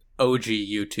OG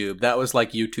YouTube. That was,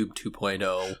 like, YouTube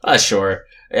 2.0. Sure.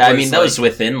 Yeah, I mean, that was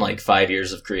within, like, 5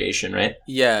 years of creation, right?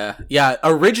 Yeah.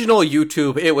 Original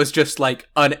YouTube, it was just, like,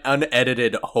 an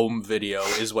unedited home video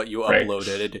is what you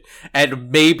uploaded. And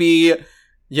maybe,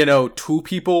 you know, 2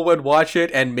 people would watch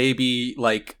it, and maybe,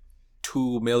 like,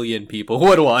 2 million people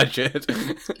would watch it.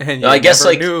 And I guess,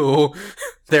 like, knew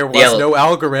there was no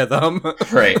algorithm.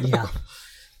 Right. Yeah.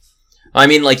 I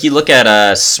mean, like, you look at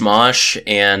Smosh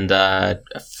and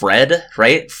Fred,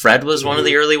 right? Fred was one of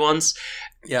the early ones.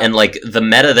 Yeah. And, like, the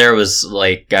meta there was,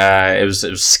 like, it was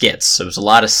skits. It was a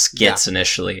lot of skits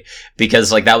initially.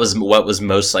 Because, like, that was what was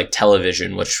most, like,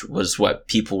 television, which was what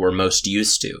people were most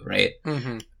used to, right?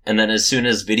 Mm-hmm. And then as soon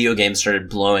as video games started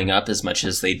blowing up as much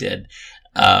as they did,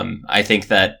 I think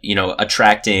that, you know,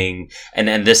 attracting,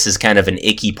 and this is kind of an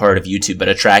icky part of YouTube, but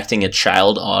attracting a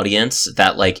child audience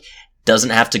that, like,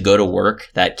 doesn't have to go to work,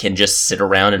 that can just sit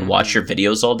around and watch your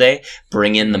videos all day,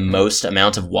 bring in the most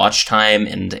amount of watch time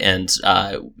and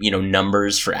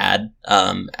numbers for ad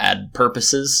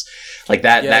purposes. Like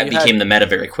that became the meta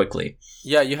very quickly.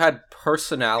 Yeah, you had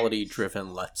personality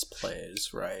driven Let's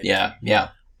Plays, right? Yeah.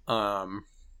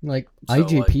 Like So,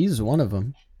 IGP is one of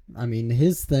them. I mean,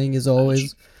 his thing is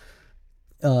always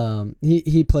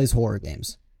he plays horror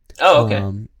games. Oh,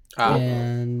 okay.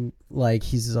 And like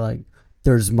he's like,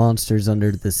 there's monsters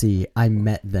under the sea. I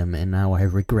met them and now I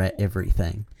regret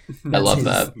everything. I love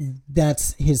that.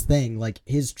 That's his thing. Like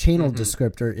his channel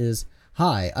descriptor is,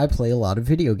 "Hi, I play a lot of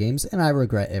video games and I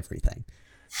regret everything."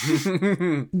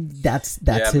 That's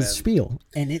his spiel,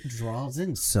 and it draws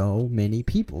in so many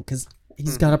people because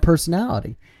he's got a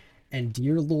personality. And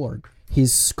dear Lord,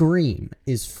 his scream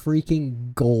is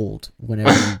freaking gold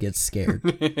whenever he gets scared.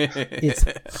 It's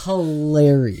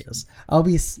hilarious. I'll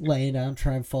be laying down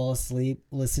trying to fall asleep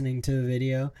listening to a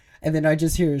video, and then I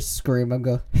just hear his scream. I'm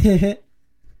go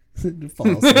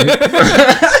fall asleep.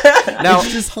 Now,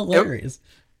 it's just hilarious.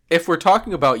 If we're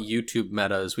talking about YouTube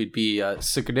metas, we'd be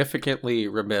significantly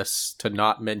remiss to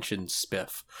not mention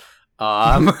Spiff.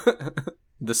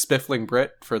 The Spiffling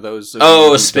Brit, for those of you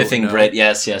who Spiffing don't know. Brit,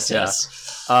 yes.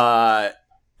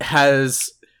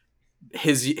 Has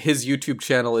his YouTube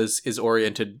channel is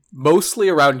oriented mostly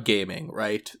around gaming,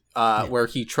 right? Where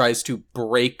he tries to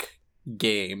break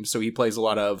games. So he plays a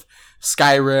lot of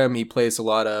Skyrim, he plays a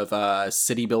lot of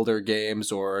city builder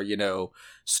games, or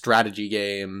strategy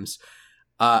games.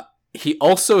 He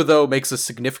also, though, makes a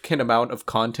significant amount of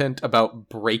content about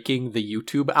breaking the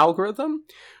YouTube algorithm,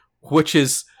 which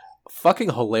is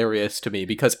fucking hilarious to me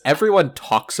because everyone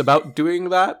talks about doing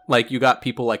that. Like, you got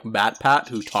people like MatPat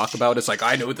who talk about it's like,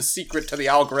 I know the secret to the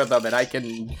algorithm and I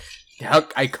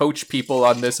coach people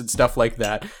on this and stuff like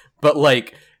that. But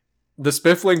like, the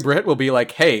Spiffling Brit will be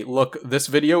like, hey, look, this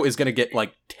video is gonna get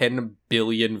like 10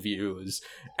 billion views,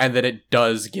 and then it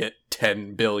does get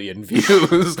 10 billion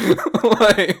views.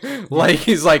 like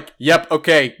he's like, yep,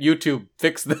 okay, YouTube,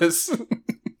 fix this.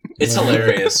 It's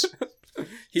hilarious.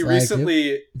 He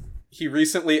recently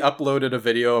uploaded a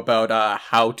video about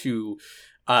how to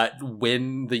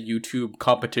win the YouTube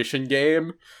competition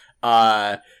game.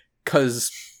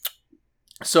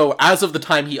 So as of the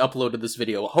time he uploaded this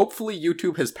video, hopefully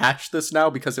YouTube has patched this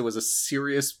now because it was a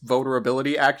serious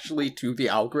vulnerability actually to the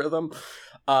algorithm.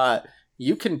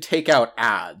 You can take out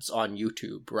ads on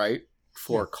YouTube, right?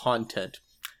 For content.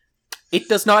 It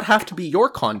does not have to be your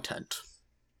content.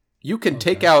 You can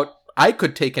take out... I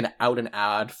could take out an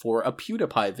ad for a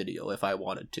PewDiePie video if I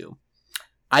wanted to.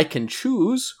 I can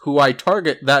choose who I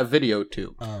target that video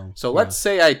to. Let's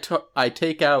say I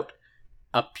take out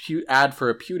a ad for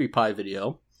a PewDiePie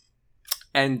video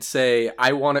and say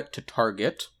I want it to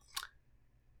target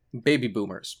baby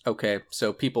boomers. Okay,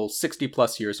 so people 60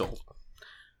 plus years old.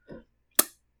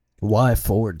 Why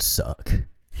Fords suck?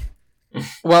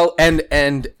 Well, and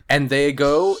they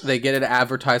get an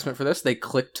advertisement for this. They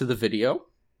click to the video.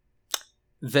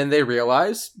 Then they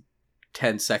realize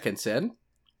 10 seconds in,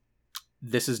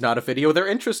 this is not a video they're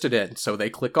interested in, so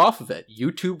they click off of it.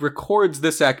 YouTube records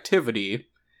this activity,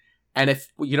 and if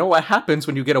you know what happens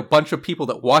when you get a bunch of people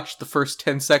that watch the first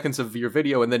 10 seconds of your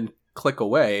video and then click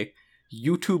away,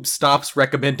 YouTube stops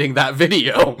recommending that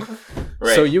video.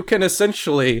 Right. So you can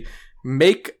essentially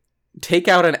take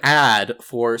out an ad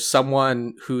for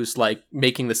someone who's like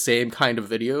making the same kind of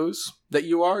videos that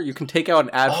you are. You can take out an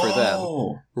ad for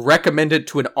them, recommend it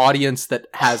to an audience that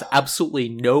has absolutely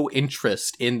no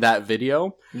interest in that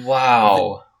video.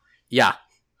 Wow. Yeah.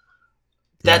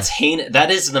 That's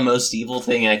That is the most evil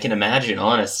thing I can imagine,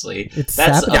 honestly. It's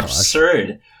That's sabotage.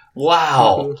 absurd.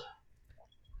 Wow.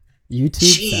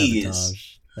 YouTube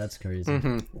sabotage. That's crazy.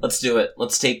 Mm-hmm. Let's do it.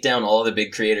 Let's take down all the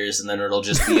big creators, and then it'll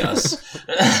just be us.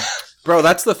 Bro,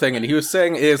 that's the thing. And he was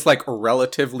saying it's like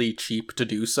relatively cheap to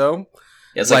do so.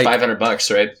 Yeah, it's like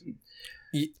 $500, right?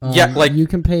 Yeah, like you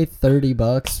can pay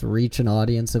 $30, reach an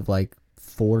audience of like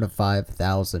 4,000 to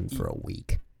 5,000 for a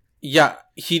week. Yeah,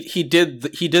 he did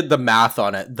the math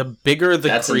on it. The bigger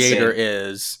the creator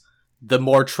is, the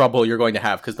more trouble you're going to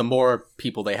have because the more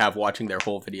people they have watching their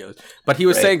whole videos. But he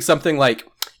was saying something like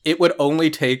it would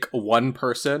only take one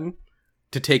person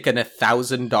to take an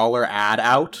 $1,000 ad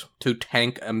out to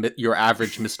tank your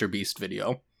average MrBeast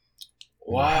video.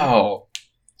 Wow.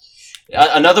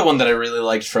 Another one that I really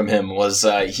liked from him was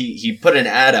he put an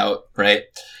ad out, right?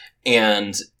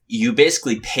 And you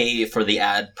basically pay for the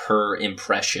ad per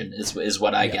impression is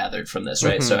what I gathered from this,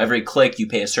 right? Mm-hmm. So every click you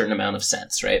pay a certain amount of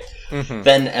cents, right? Mm-hmm.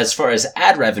 Then as far as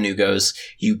ad revenue goes,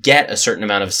 you get a certain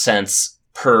amount of cents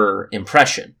per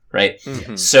impression, right?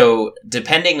 Mhm. So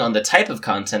depending on the type of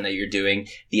content that you're doing,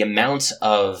 the amount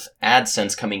of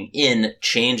AdSense coming in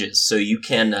changes. So you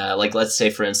can, like, let's say,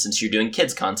 for instance, you're doing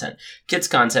kids content. Kids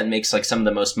content makes like some of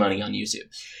the most money on YouTube.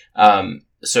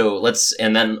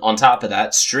 And then on top of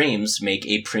that, streams make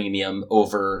a premium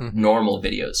over Mhm. normal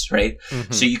videos, right?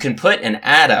 Mhm. So you can put an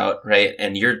ad out, right?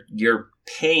 And you're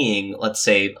paying, let's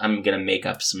say, I'm going to make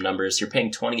up some numbers. You're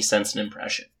paying 20 cents an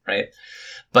impression, right?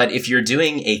 But if you're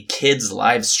doing a kids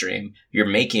live stream, you're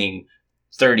making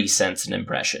 30 cents an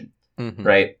impression, Mhm.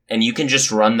 right? And you can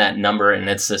just run that number and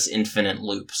it's this infinite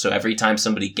loop. So every time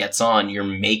somebody gets on, you're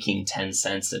making 10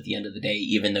 cents at the end of the day,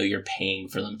 even though you're paying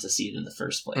for them to see it in the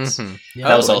first place. Mhm. Yeah.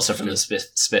 That was Oh, also from the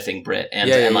Spiffing Brit. And,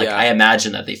 Yeah, and like, yeah. I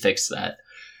imagine that they fixed that.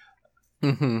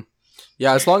 Mm-hmm.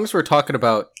 Yeah, as long as we're talking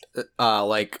about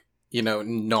like, you know,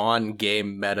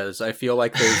 non-game metas, I feel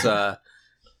like there's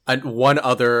one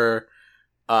other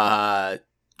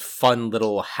fun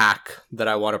little hack that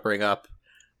I want to bring up,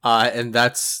 and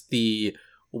that's the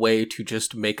way to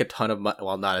just make a ton of money.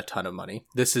 Well, not a ton of money.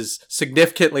 This is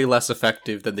significantly less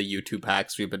effective than the YouTube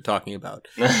hacks we've been talking about.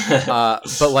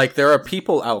 But like, there are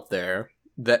people out there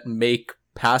that make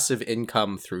passive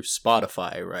income through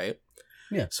Spotify, right?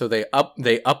 Yeah. So they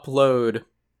upload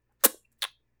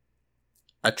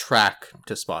a track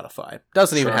to Spotify.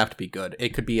 Doesn't even Sure. have to be good. It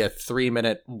could be a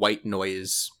 3-minute white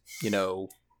noise,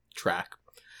 track.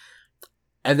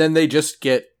 And then they just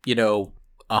get,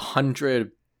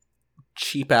 100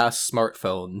 cheap ass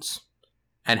smartphones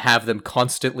and have them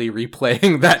constantly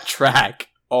replaying that track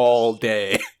all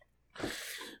day.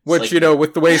 Which, like-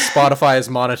 with the way Spotify is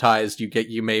monetized,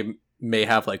 you may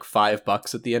have like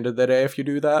 $5 at the end of the day if you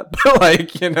do that. But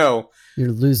like,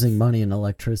 You're losing money in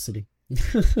electricity.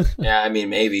 Yeah, I mean,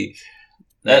 maybe.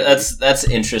 That's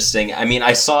interesting. I mean,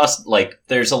 I saw, like,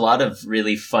 there's a lot of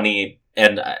really funny,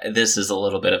 and this is a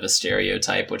little bit of a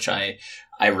stereotype, which I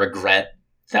regret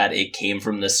that it came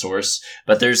from this source,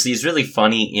 but there's these really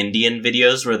funny Indian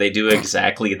videos where they do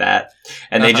exactly that.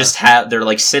 And they just they're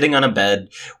like sitting on a bed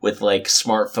with like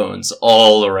smartphones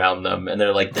all around them. And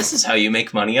they're like, this is how you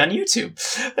make money on YouTube.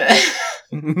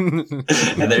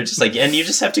 And they're just like, and you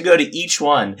just have to go to each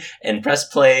one and press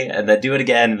play and then do it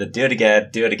again and then do it again,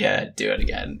 do it again, do it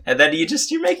again. And then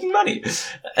you're making money.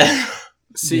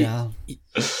 See, Yeah.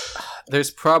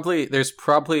 there's probably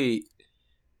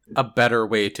a better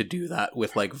way to do that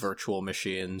with like virtual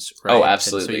machines, right? Oh, And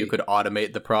absolutely. so you could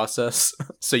automate the process,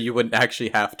 so you wouldn't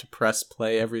actually have to press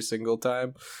play every single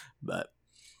time. But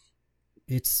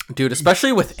It's dude,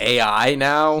 especially with AI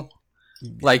now,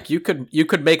 like you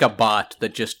could make a bot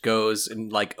that just goes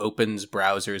and like opens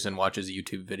browsers and watches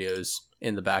YouTube videos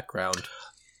in the background.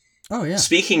 oh yeah.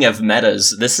 Speaking of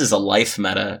metas, this is a life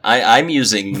meta. I'm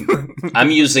using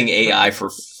AI for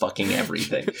fucking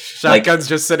everything. Shotgun's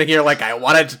just sitting here like, I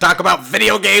wanted to talk about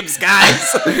video games, guys.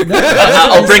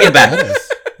 I'll bring it back. Metas.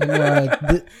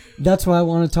 And, that's why I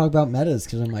want to talk about metas,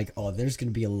 because I'm like, oh, there's going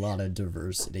to be a lot of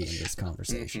diversity in this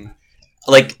conversation.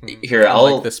 Like, here, I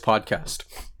I'll like this podcast.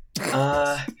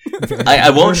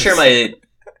 I won't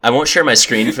share my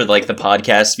screen for like the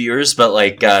podcast viewers, but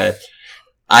like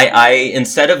I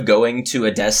instead of going to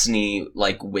a Destiny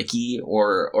like wiki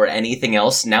or anything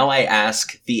else, now I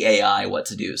ask the AI what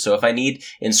to do. So if I need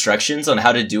instructions on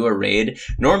how to do a raid,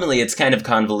 normally it's kind of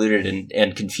convoluted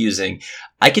and confusing.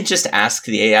 I can just ask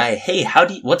the AI, hey,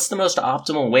 what's the most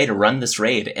optimal way to run this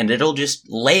raid? And it'll just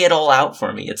lay it all out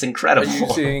for me. It's Are incredible. you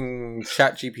using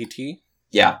ChatGPT?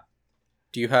 Yeah.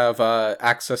 Do you have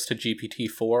access to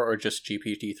GPT-4 or just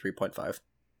GPT 3.5?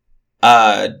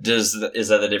 Is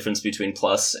that the difference between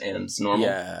plus and normal?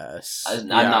 Yes. I'm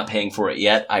not paying for it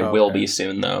yet. I will be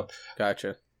soon, though.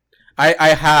 Gotcha. I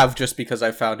have, just because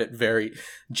I found it very...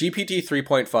 GPT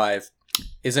 3.5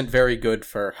 isn't very good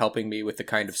for helping me with the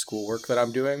kind of schoolwork that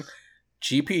I'm doing.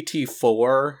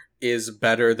 GPT-4 is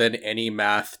better than any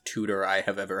math tutor I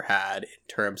have ever had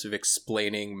in terms of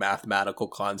explaining mathematical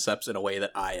concepts in a way that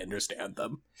I understand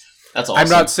them. That's awesome. I'm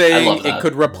not I saying love it that.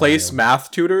 could replace Wild.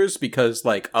 math tutors, because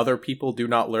like other people do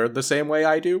not learn the same way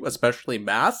I do, especially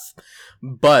math,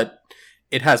 but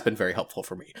it has been very helpful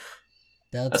for me.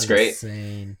 That's great.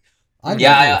 Insane.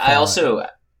 I also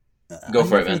go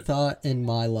for it, I never man. thought in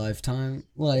my lifetime,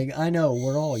 like, I know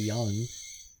we're all young,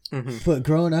 Mm-hmm. but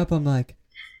growing up, I'm like,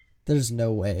 there's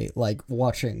no way, like,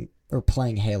 watching or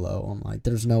playing Halo, I'm like,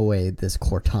 there's no way this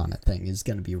Cortana thing is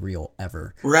going to be real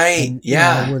ever. Right. And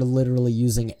Yeah. now we're literally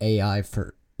using AI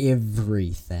for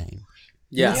everything.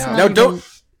 Yeah. It's No, not don't.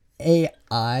 even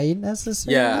AI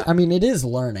necessarily. Yeah. I mean, it is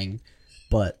learning,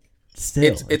 but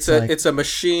still, It's a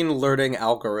machine learning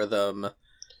algorithm.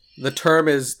 The term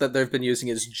is that they've been using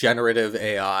is generative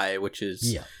AI, which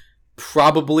is yeah.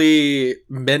 probably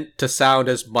meant to sound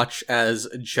as much as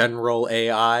general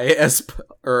AI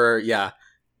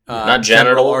Not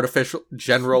genital?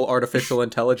 general artificial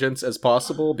intelligence as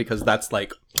possible, because that's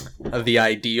like the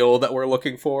ideal that we're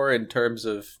looking for in terms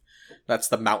of that's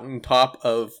the mountaintop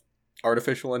of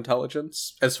artificial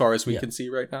intelligence as far as we can see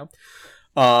right now.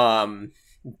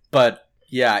 But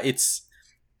yeah, it's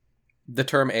the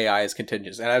term AI is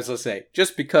contingent, and as I say,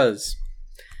 just because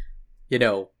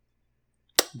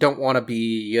don't want to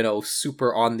be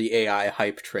super on the AI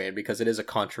hype train, because it is a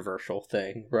controversial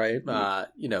thing, right?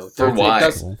 For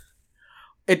why?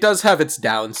 It does have its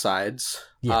downsides.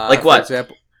 Yeah. Like what? For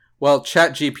example, well,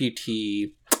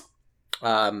 ChatGPT.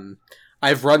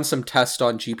 I've run some tests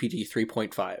on GPT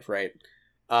 3.5, right?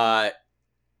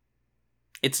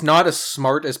 It's not as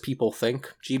smart as people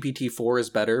think. GPT-4 is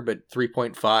better, but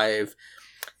 3.5,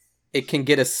 it can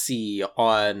get a C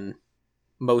on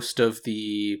most of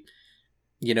the,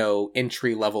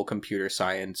 entry-level computer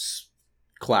science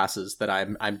classes that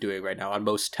I'm doing right now. On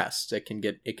most tests, it can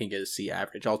get a C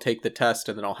average. I'll take the test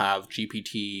and then I'll have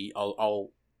GPT.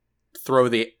 I'll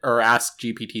ask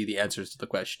GPT the answers to the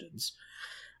questions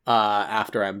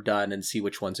after I'm done and see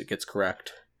which ones it gets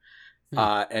correct.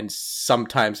 And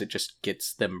sometimes it just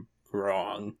gets them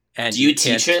wrong. And do you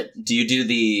teach it? Do you do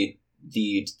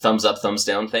the thumbs up, thumbs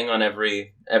down thing on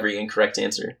every incorrect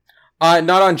answer?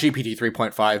 Not on GPT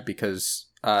 3.5 because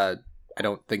I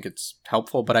don't think it's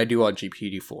helpful, but I do on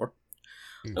GPT 4.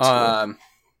 Cool.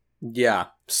 Yeah.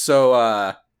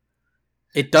 So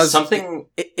it does something.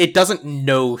 It doesn't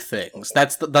know things.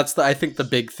 That's the I think the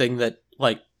big thing that,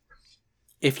 like,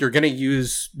 if you're gonna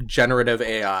use generative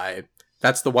AI,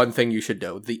 that's the one thing you should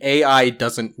know. The AI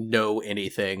doesn't know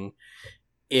anything.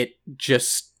 It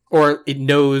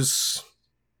knows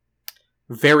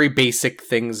very basic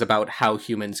things about how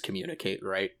humans communicate,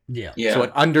 right? Yeah. So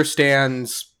it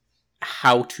understands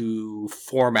how to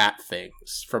format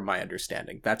things, from my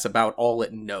understanding. That's about all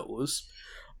it knows.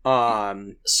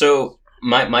 So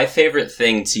my favorite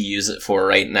thing to use it for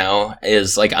right now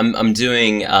is, like, I'm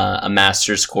doing a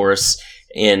master's course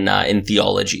in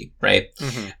theology, right?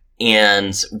 Mm-hmm.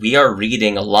 And we are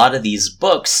reading a lot of these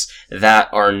books that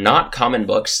are not common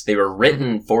books. They were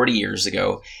written 40 years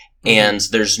ago. And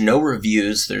there's no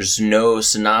reviews, there's no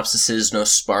synopsises, no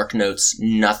spark notes,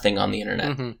 nothing on the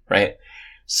internet, right?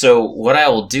 So what I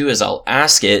will do is I'll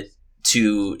ask it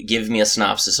to give me a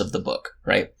synopsis of the book,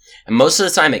 right? And most of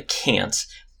the time it can't.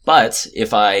 But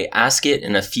if I ask it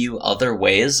in a few other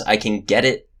ways, I can get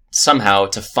it somehow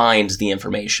to find the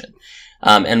information.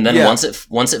 And then once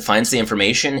it finds the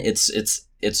information,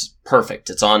 it's perfect.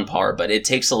 It's on par, but it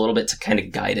takes a little bit to kind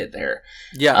of guide it there.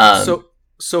 Yeah.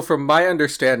 So from my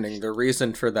understanding, the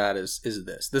reason for that is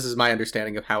this. This is my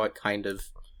understanding of how it kind of,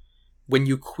 when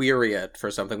you query it for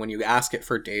something, when you ask it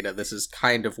for data, this is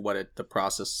kind of the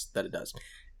process that it does.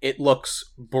 It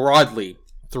looks broadly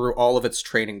through all of its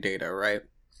training data, right?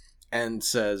 And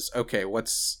says, okay,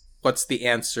 what's the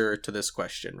answer to this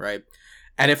question, right?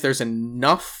 And if there's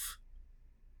enough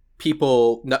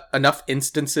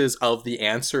instances of the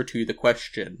answer to the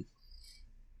question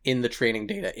in the training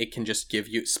data, it can just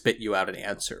spit you out an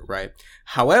answer, right?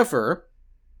 However,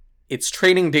 its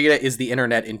training data is the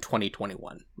internet in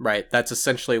 2021, right? That's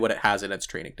essentially what it has in its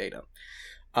training data,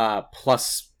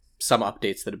 plus some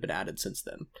updates that have been added since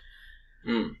then.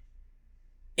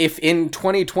 If in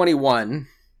 2021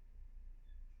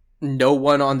 no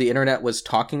one on the internet was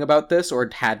talking about this or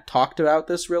had talked about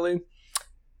this, really,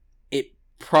 it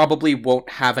probably won't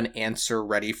have an answer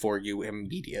ready for you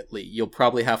immediately. You'll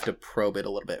probably have to probe it a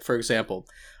little bit. For example,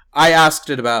 I asked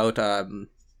it about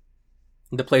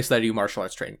the place that I do martial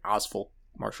arts training, Osful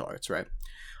Martial Arts, right?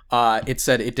 It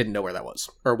said it didn't know where that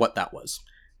was or what that was.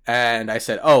 And I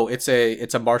said, oh, it's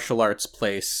a martial arts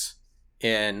place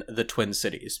in the Twin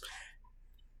Cities.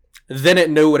 Then it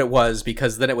knew what it was,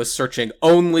 because then it was searching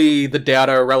only the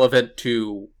data relevant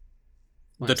to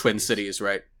the Twin Cities,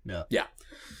 right? Yeah.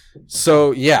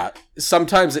 So, yeah,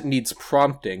 sometimes it needs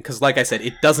prompting, because like I said,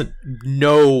 it doesn't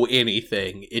know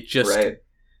anything. It just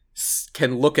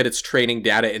can look at its training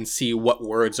data and see what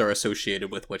words are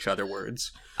associated with which other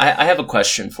words. I have a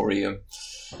question for you.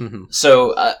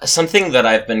 So, something that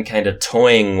I've been kind of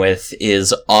toying with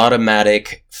is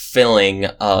automatic filling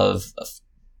of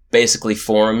basically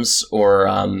forms, or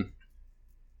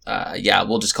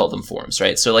we'll just call them forms,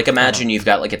 right? So, like, imagine you've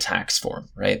got, like, a tax form,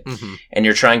 right? And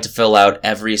you're trying to fill out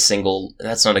every single...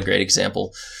 That's not a great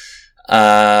example.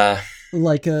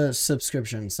 Like a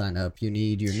subscription sign up. You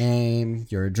need your name,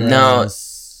 your address. No,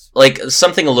 like,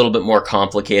 something a little bit more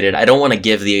complicated. I don't want to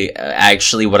give the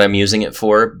actually what I'm using it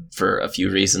for a few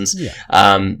reasons. Yeah.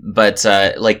 But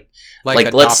like,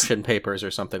 Like let's adoption papers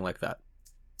or something like that.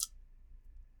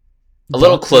 a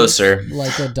little closer.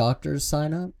 Like a doctor's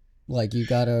sign up. Like you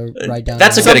gotta write down.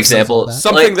 That's a good example.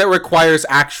 Something Like- that requires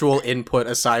actual input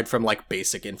aside from like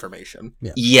basic information.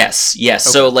 Yes. Okay.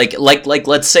 So like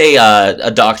let's say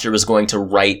a doctor was going to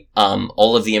write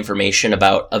all of the information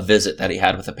about a visit that he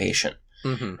had with a patient,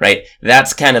 Mm-hmm. right?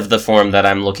 That's kind of the form that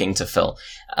I'm looking to fill.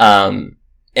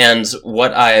 And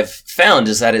what I've found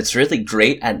is that it's really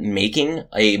great at making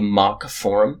a mock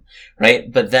form, right?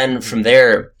 But then from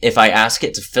there, if I ask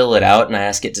it to fill it out and I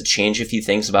ask it to change a few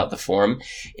things about the form,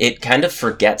 it kind of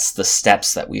forgets the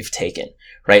steps that we've taken,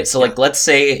 right? So like, let's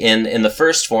say in the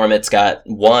first form, it's got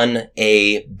 1,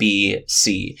 A, B,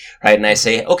 C, right? And I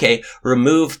say, okay,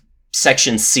 remove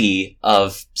section C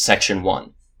of section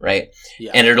 1. Right?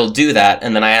 Yeah. And it'll do that,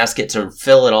 and then I ask it to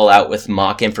fill it all out with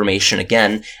mock information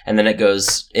again, and then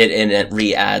it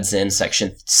re-adds in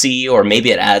section C, or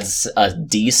maybe it adds a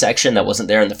D section that wasn't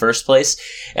there in the first place.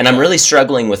 And I'm really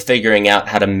struggling with figuring out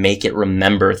how to make it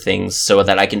remember things so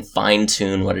that I can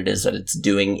fine-tune what it is that it's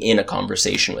doing in a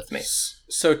conversation with me.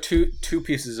 So two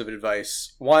pieces of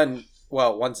advice.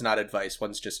 One's not advice,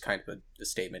 one's just kind of a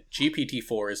statement.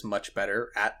 GPT-4 is much better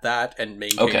at that and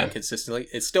maintaining consistently.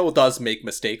 It still does make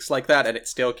mistakes like that, and it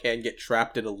still can get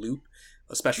trapped in a loop,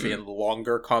 especially in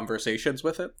longer conversations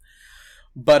with it.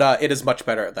 But it is much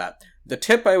better at that. The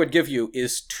tip I would give you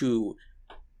is to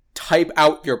type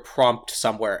out your prompt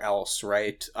somewhere else,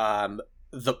 right? One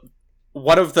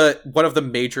of the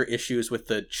major issues with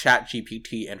the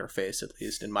ChatGPT interface, at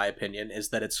least in my opinion, is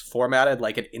that it's formatted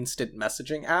like an instant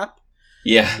messaging app.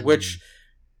 Yeah.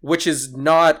 Which is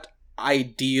not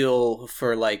ideal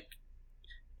for like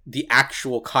the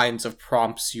actual kinds of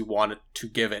prompts you want it to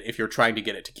give it if you're trying to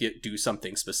get it to do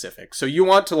something specific. So you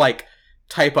want to like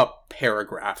type up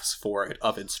paragraphs for it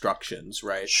of instructions,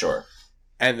 right? Sure.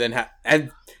 And then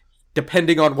and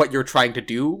depending on what you're trying to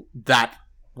do, that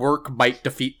work might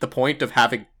defeat the point of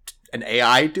having an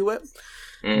AI do it.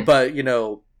 But,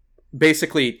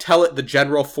 basically tell it the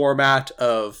general format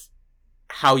of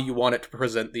how you want it to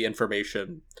present the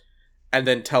information, and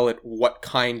then tell it what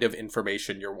kind of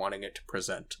information you're wanting it to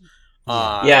present.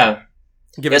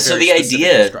 Give it so very the specific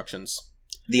idea instructions.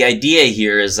 The idea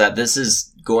here is that this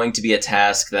is going to be a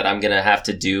task that I'm going to have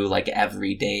to do like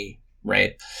every day,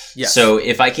 right? Yes. So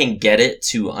if I can get it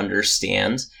to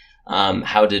understand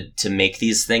how to make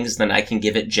these things, then I can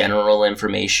give it general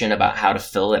information about how to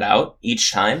fill it out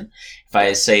each time. If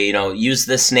I say, use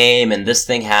this name and this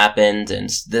thing happened and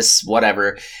this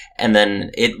whatever, and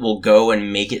then it will go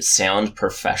and make it sound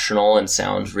professional and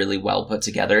sound really well put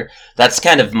together. That's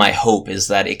kind of my hope, is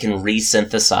that it can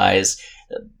resynthesize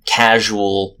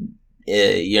casual,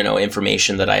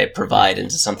 information that I provide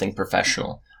into something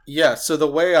professional. Yeah, so the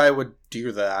way I would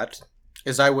do that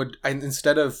is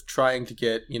instead of trying to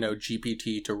get,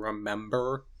 GPT to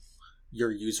remember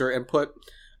your user input,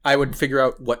 I would figure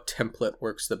out what template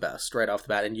works the best right off the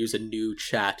bat and use a new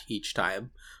chat each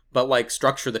time. But like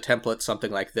structure the template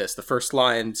something like this. The first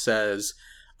line says,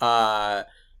 I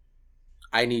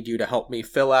need you to help me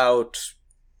fill out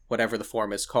whatever the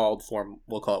form is called.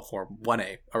 We'll call it Form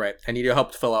 1A. All right, I need your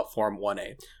help to fill out Form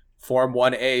 1A. Form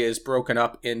 1A is broken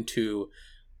up into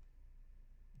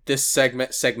this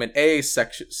segment A,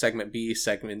 segment B,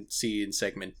 segment C, and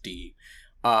segment D.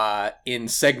 In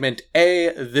segment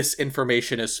A, this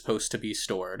information is supposed to be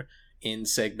stored. In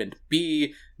segment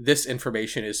B, this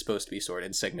information is supposed to be stored.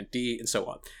 In segment D, and so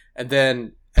on. And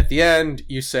then at the end,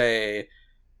 you say,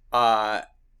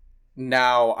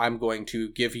 now I'm going to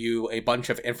give you a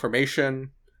bunch of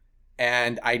information,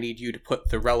 and I need you to put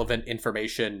the relevant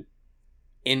information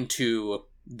into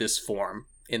this form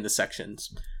in the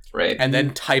sections. Right. And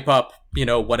then type up,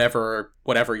 whatever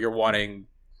you're wanting,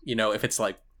 if it's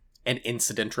like an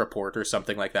incident report or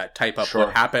something like that, type up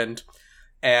what happened,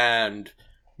 and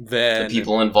then the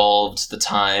people involved, the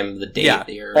time, the date,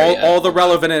 the area, all the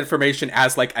relevant information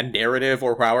as like a narrative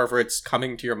or however it's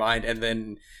coming to your mind. And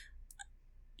then,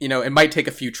 it might take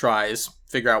a few tries,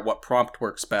 figure out what prompt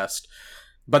works best,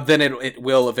 but then it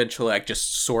will eventually like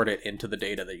just sort it into the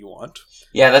data that you want.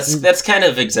 Yeah, that's kind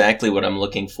of exactly what I'm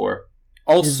looking for.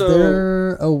 Also, is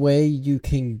there a way you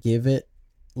can give it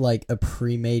like a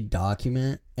pre-made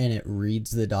document and it reads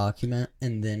the document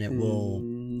and then it will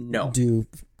do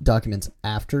documents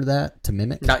after that to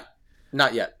mimic?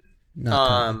 Not yet.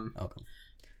 Okay.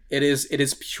 It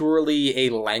is purely a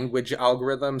language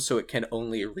algorithm, so it can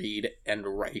only read and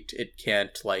write. It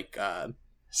can't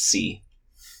see.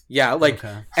 Yeah,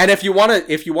 and if you want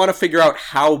to figure out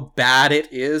how bad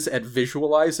it is at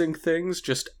visualizing things,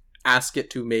 just ask it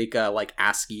to make like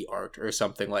ASCII art or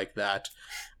something like that.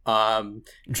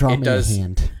 Draw It me does- a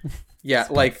hand. Yeah,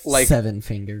 like 7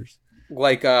 fingers.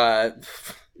 like the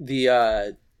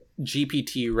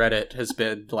GPT Reddit has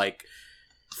been like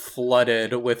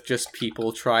flooded with just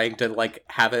people trying to like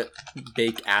have it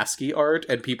make ASCII art,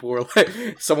 and people were like,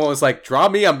 someone was like, draw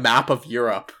me a map of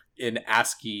Europe in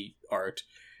ASCII art,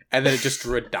 and then it just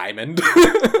drew a diamond.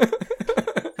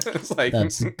 It's like,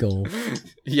 That's gold.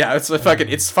 yeah,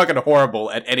 it's fucking horrible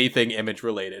at anything image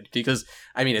related, because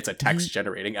I mean it's a text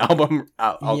generating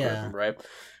algorithm, right?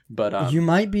 But You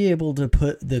might be able to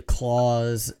put the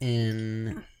clause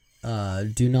in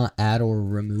do not add or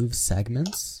remove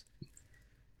segments.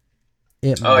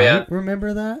 It Oh, might yeah.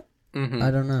 remember that? mhm. I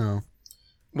don't know.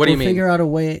 What do you mean? Figure out a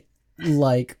way,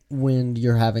 like when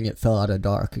you're having it fill out a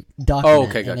document, Oh,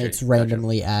 okay, and gotcha, it's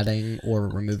randomly adding or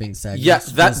removing segments. Yeah,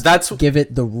 just that's give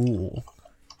it the rule.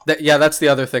 that's the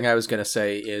other thing I was gonna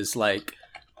say is like,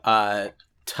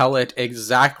 tell it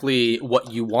exactly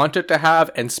what you want it to have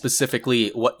and specifically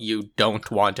what you don't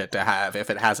want it to have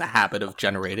if it has a habit of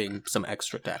generating some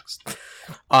extra text.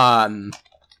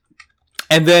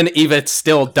 And then if it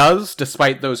still does,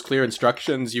 despite those clear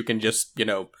instructions, you can just,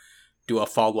 do a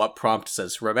follow-up prompt that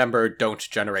says, remember, don't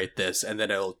generate this, and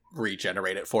then it'll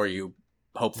regenerate it for you,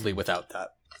 hopefully without that.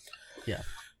 Yeah.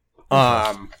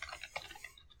 Um,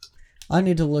 I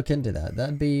need to look into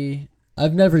that.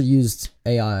 I've never used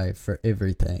AI for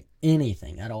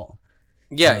anything at all.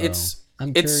 yeah, So,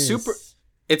 I'm it's curious.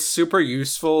 it's super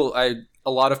useful.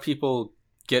 A lot of people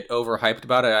get overhyped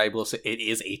about it. I will say it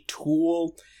is a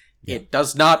tool. Yeah. It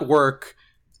does not work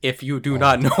if you do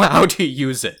not know how to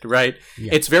use it, right?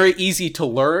 Yeah. It's very easy to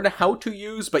learn how to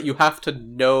use, but you have to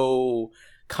know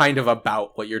kind of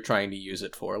about what you're trying to use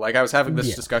it for. Like I was having this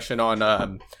Yeah. discussion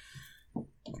on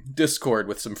Discord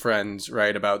with some friends,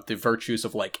 right, about the virtues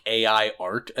of like AI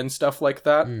art and stuff like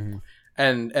that. Mhm.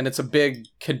 And it's a big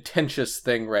contentious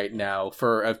thing right now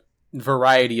for a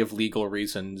variety of legal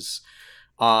reasons.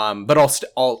 But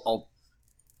I'll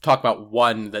talk about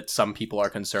one that some people are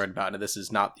concerned about, and this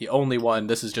is not the only one.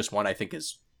 This is just one I think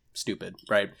is stupid,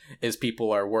 right? Is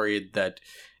people are worried that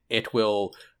it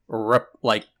will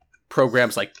like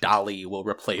programs like DALL-E will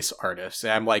replace artists.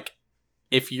 And I'm like,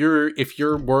 if you're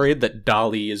worried that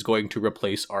DALL-E is going to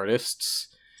replace artists,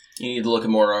 You need to look at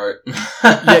more art.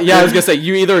 yeah, I was gonna say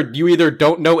you either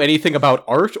don't know anything about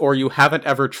art or you haven't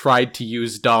ever tried to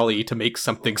use DALL-E to make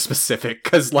something specific.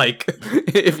 Because like,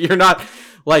 if you're not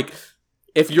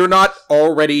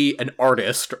already an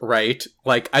artist, right?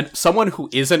 Like someone who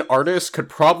is an artist could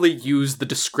probably use the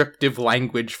descriptive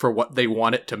language for what they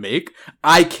want it to make.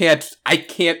 I can't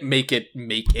make it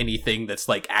make anything that's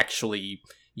like actually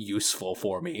useful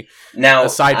for me. Now,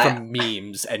 Aside from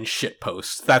memes and shit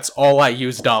posts, that's all I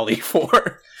use DALL-E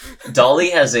for. DALL-E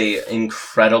has a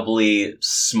incredibly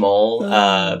small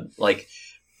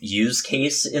use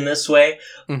case in this way,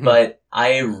 Mhm. but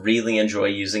I really enjoy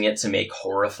using it to make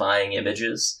horrifying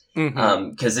images.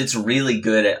 Mhm. Because it's really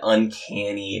good at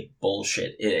uncanny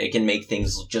bullshit. It can make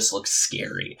things just look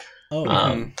scary. Oh,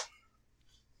 Um,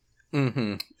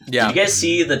 Mm-hmm. Yeah. Did you guys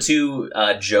see the two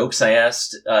jokes I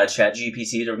asked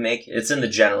ChatGPT to make? It's in the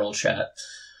general chat.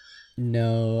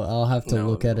 no, I'll have to No,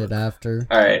 look at it after.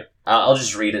 Alright, I'll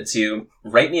just read it to you.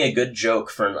 Write me a good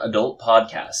joke for an adult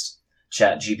podcast.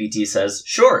 ChatGPT says,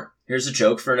 sure, here's a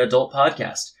joke for an adult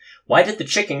podcast. Why did the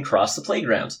chicken cross the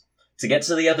playground? To get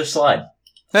to the other slide.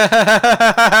 It's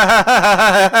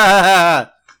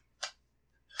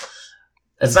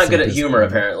not so good at humor, disappointing.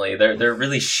 apparently. They're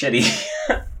really shitty.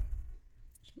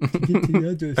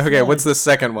 Okay, what's the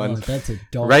second Oh, one? that's a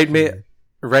dark Write me- humor.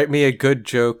 Write me a good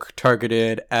joke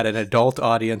targeted at an adult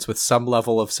audience with some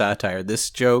level of satire. This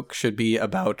joke should be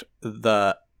about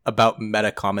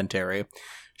meta commentary.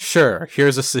 Sure,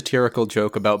 here's a satirical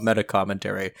joke about meta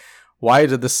commentary. Why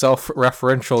did the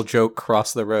self-referential joke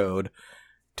cross the road?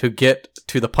 To get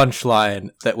to the punchline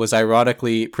that was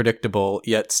ironically predictable,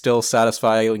 yet still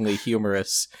satisfyingly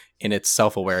humorous in its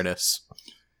self-awareness.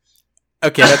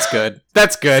 Okay, that's good.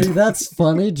 That's See, good. that's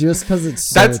funny just because it's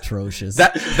so That's- atrocious.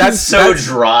 That's So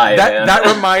dry, man. That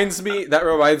reminds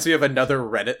me of another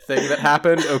Reddit thing that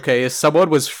happened. Okay, someone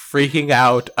was freaking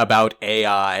out about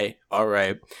AI, all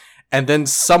right. And then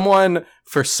someone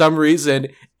for some reason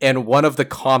in one of the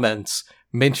comments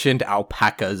mentioned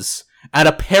alpacas. And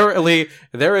apparently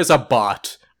there is a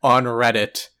bot on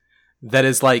Reddit that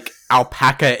is like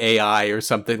alpaca AI or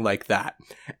something like that.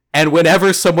 And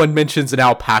whenever someone mentions an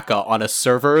alpaca on a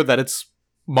server that it's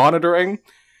monitoring,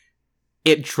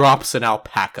 it drops an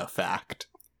alpaca fact.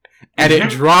 And it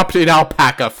dropped an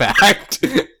alpaca fact.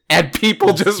 and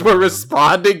people just were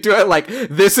responding to it like,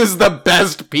 this is the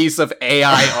best piece of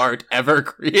AI art ever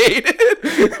created.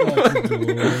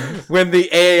 When the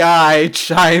AI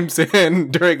chimes in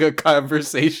during a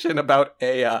conversation about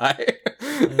AI.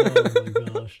 Oh my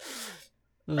gosh.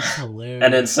 That's hilarious.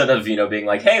 And instead of, being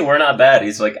like, hey, we're not bad,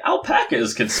 he's like,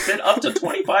 alpacas can spit up to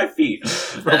 25 feet.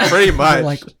 Pretty much.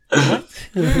 Like, what?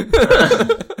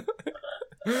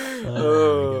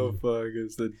 Oh, fuck.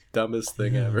 It's the dumbest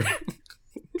thing ever.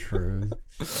 True.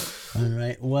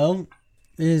 Alright, well,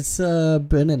 it's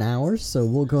been an hour, so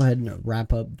we'll go ahead and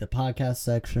wrap up the podcast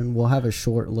section. We'll have a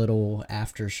short little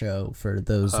after show for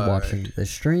those watching the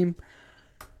stream.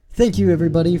 Thank you,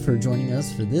 everybody, for joining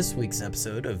us for this week's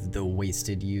episode of the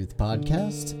Wasted Youth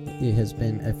Podcast. It has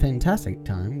been a fantastic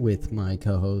time with my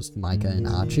co-host, Micah and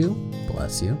Achu.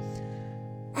 Bless you.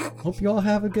 Hope you all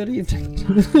have a good evening.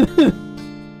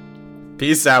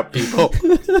 Peace out, people.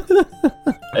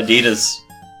 Adidas.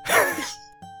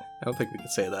 I don't think we can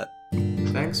say that.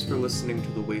 Thanks for listening to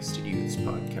the Wasted Youths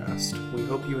podcast. We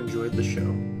hope you enjoyed the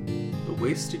show. The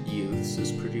Wasted Youths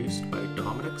is produced by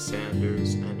Dominic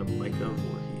Sanders and Micah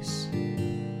Voorhees.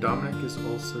 Dominic is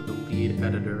also the lead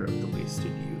editor of the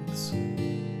Wasted Youths.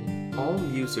 All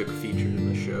music featured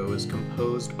in the show is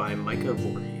composed by Micah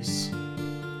Voorhees.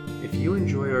 If you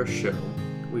enjoy our show,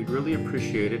 we'd really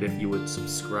appreciate it if you would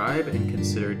subscribe and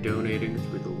consider donating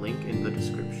through the link in the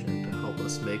description to help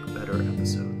us make better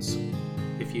episodes.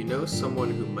 If you know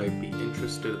someone who might be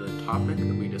interested in the topic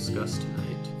that we discussed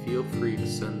tonight, feel free to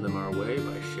send them our way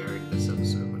by sharing this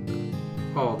episode with them.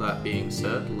 All that being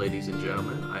said, ladies and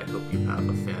gentlemen, I hope you have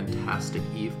a fantastic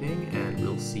evening, and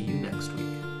we'll see you next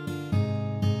week.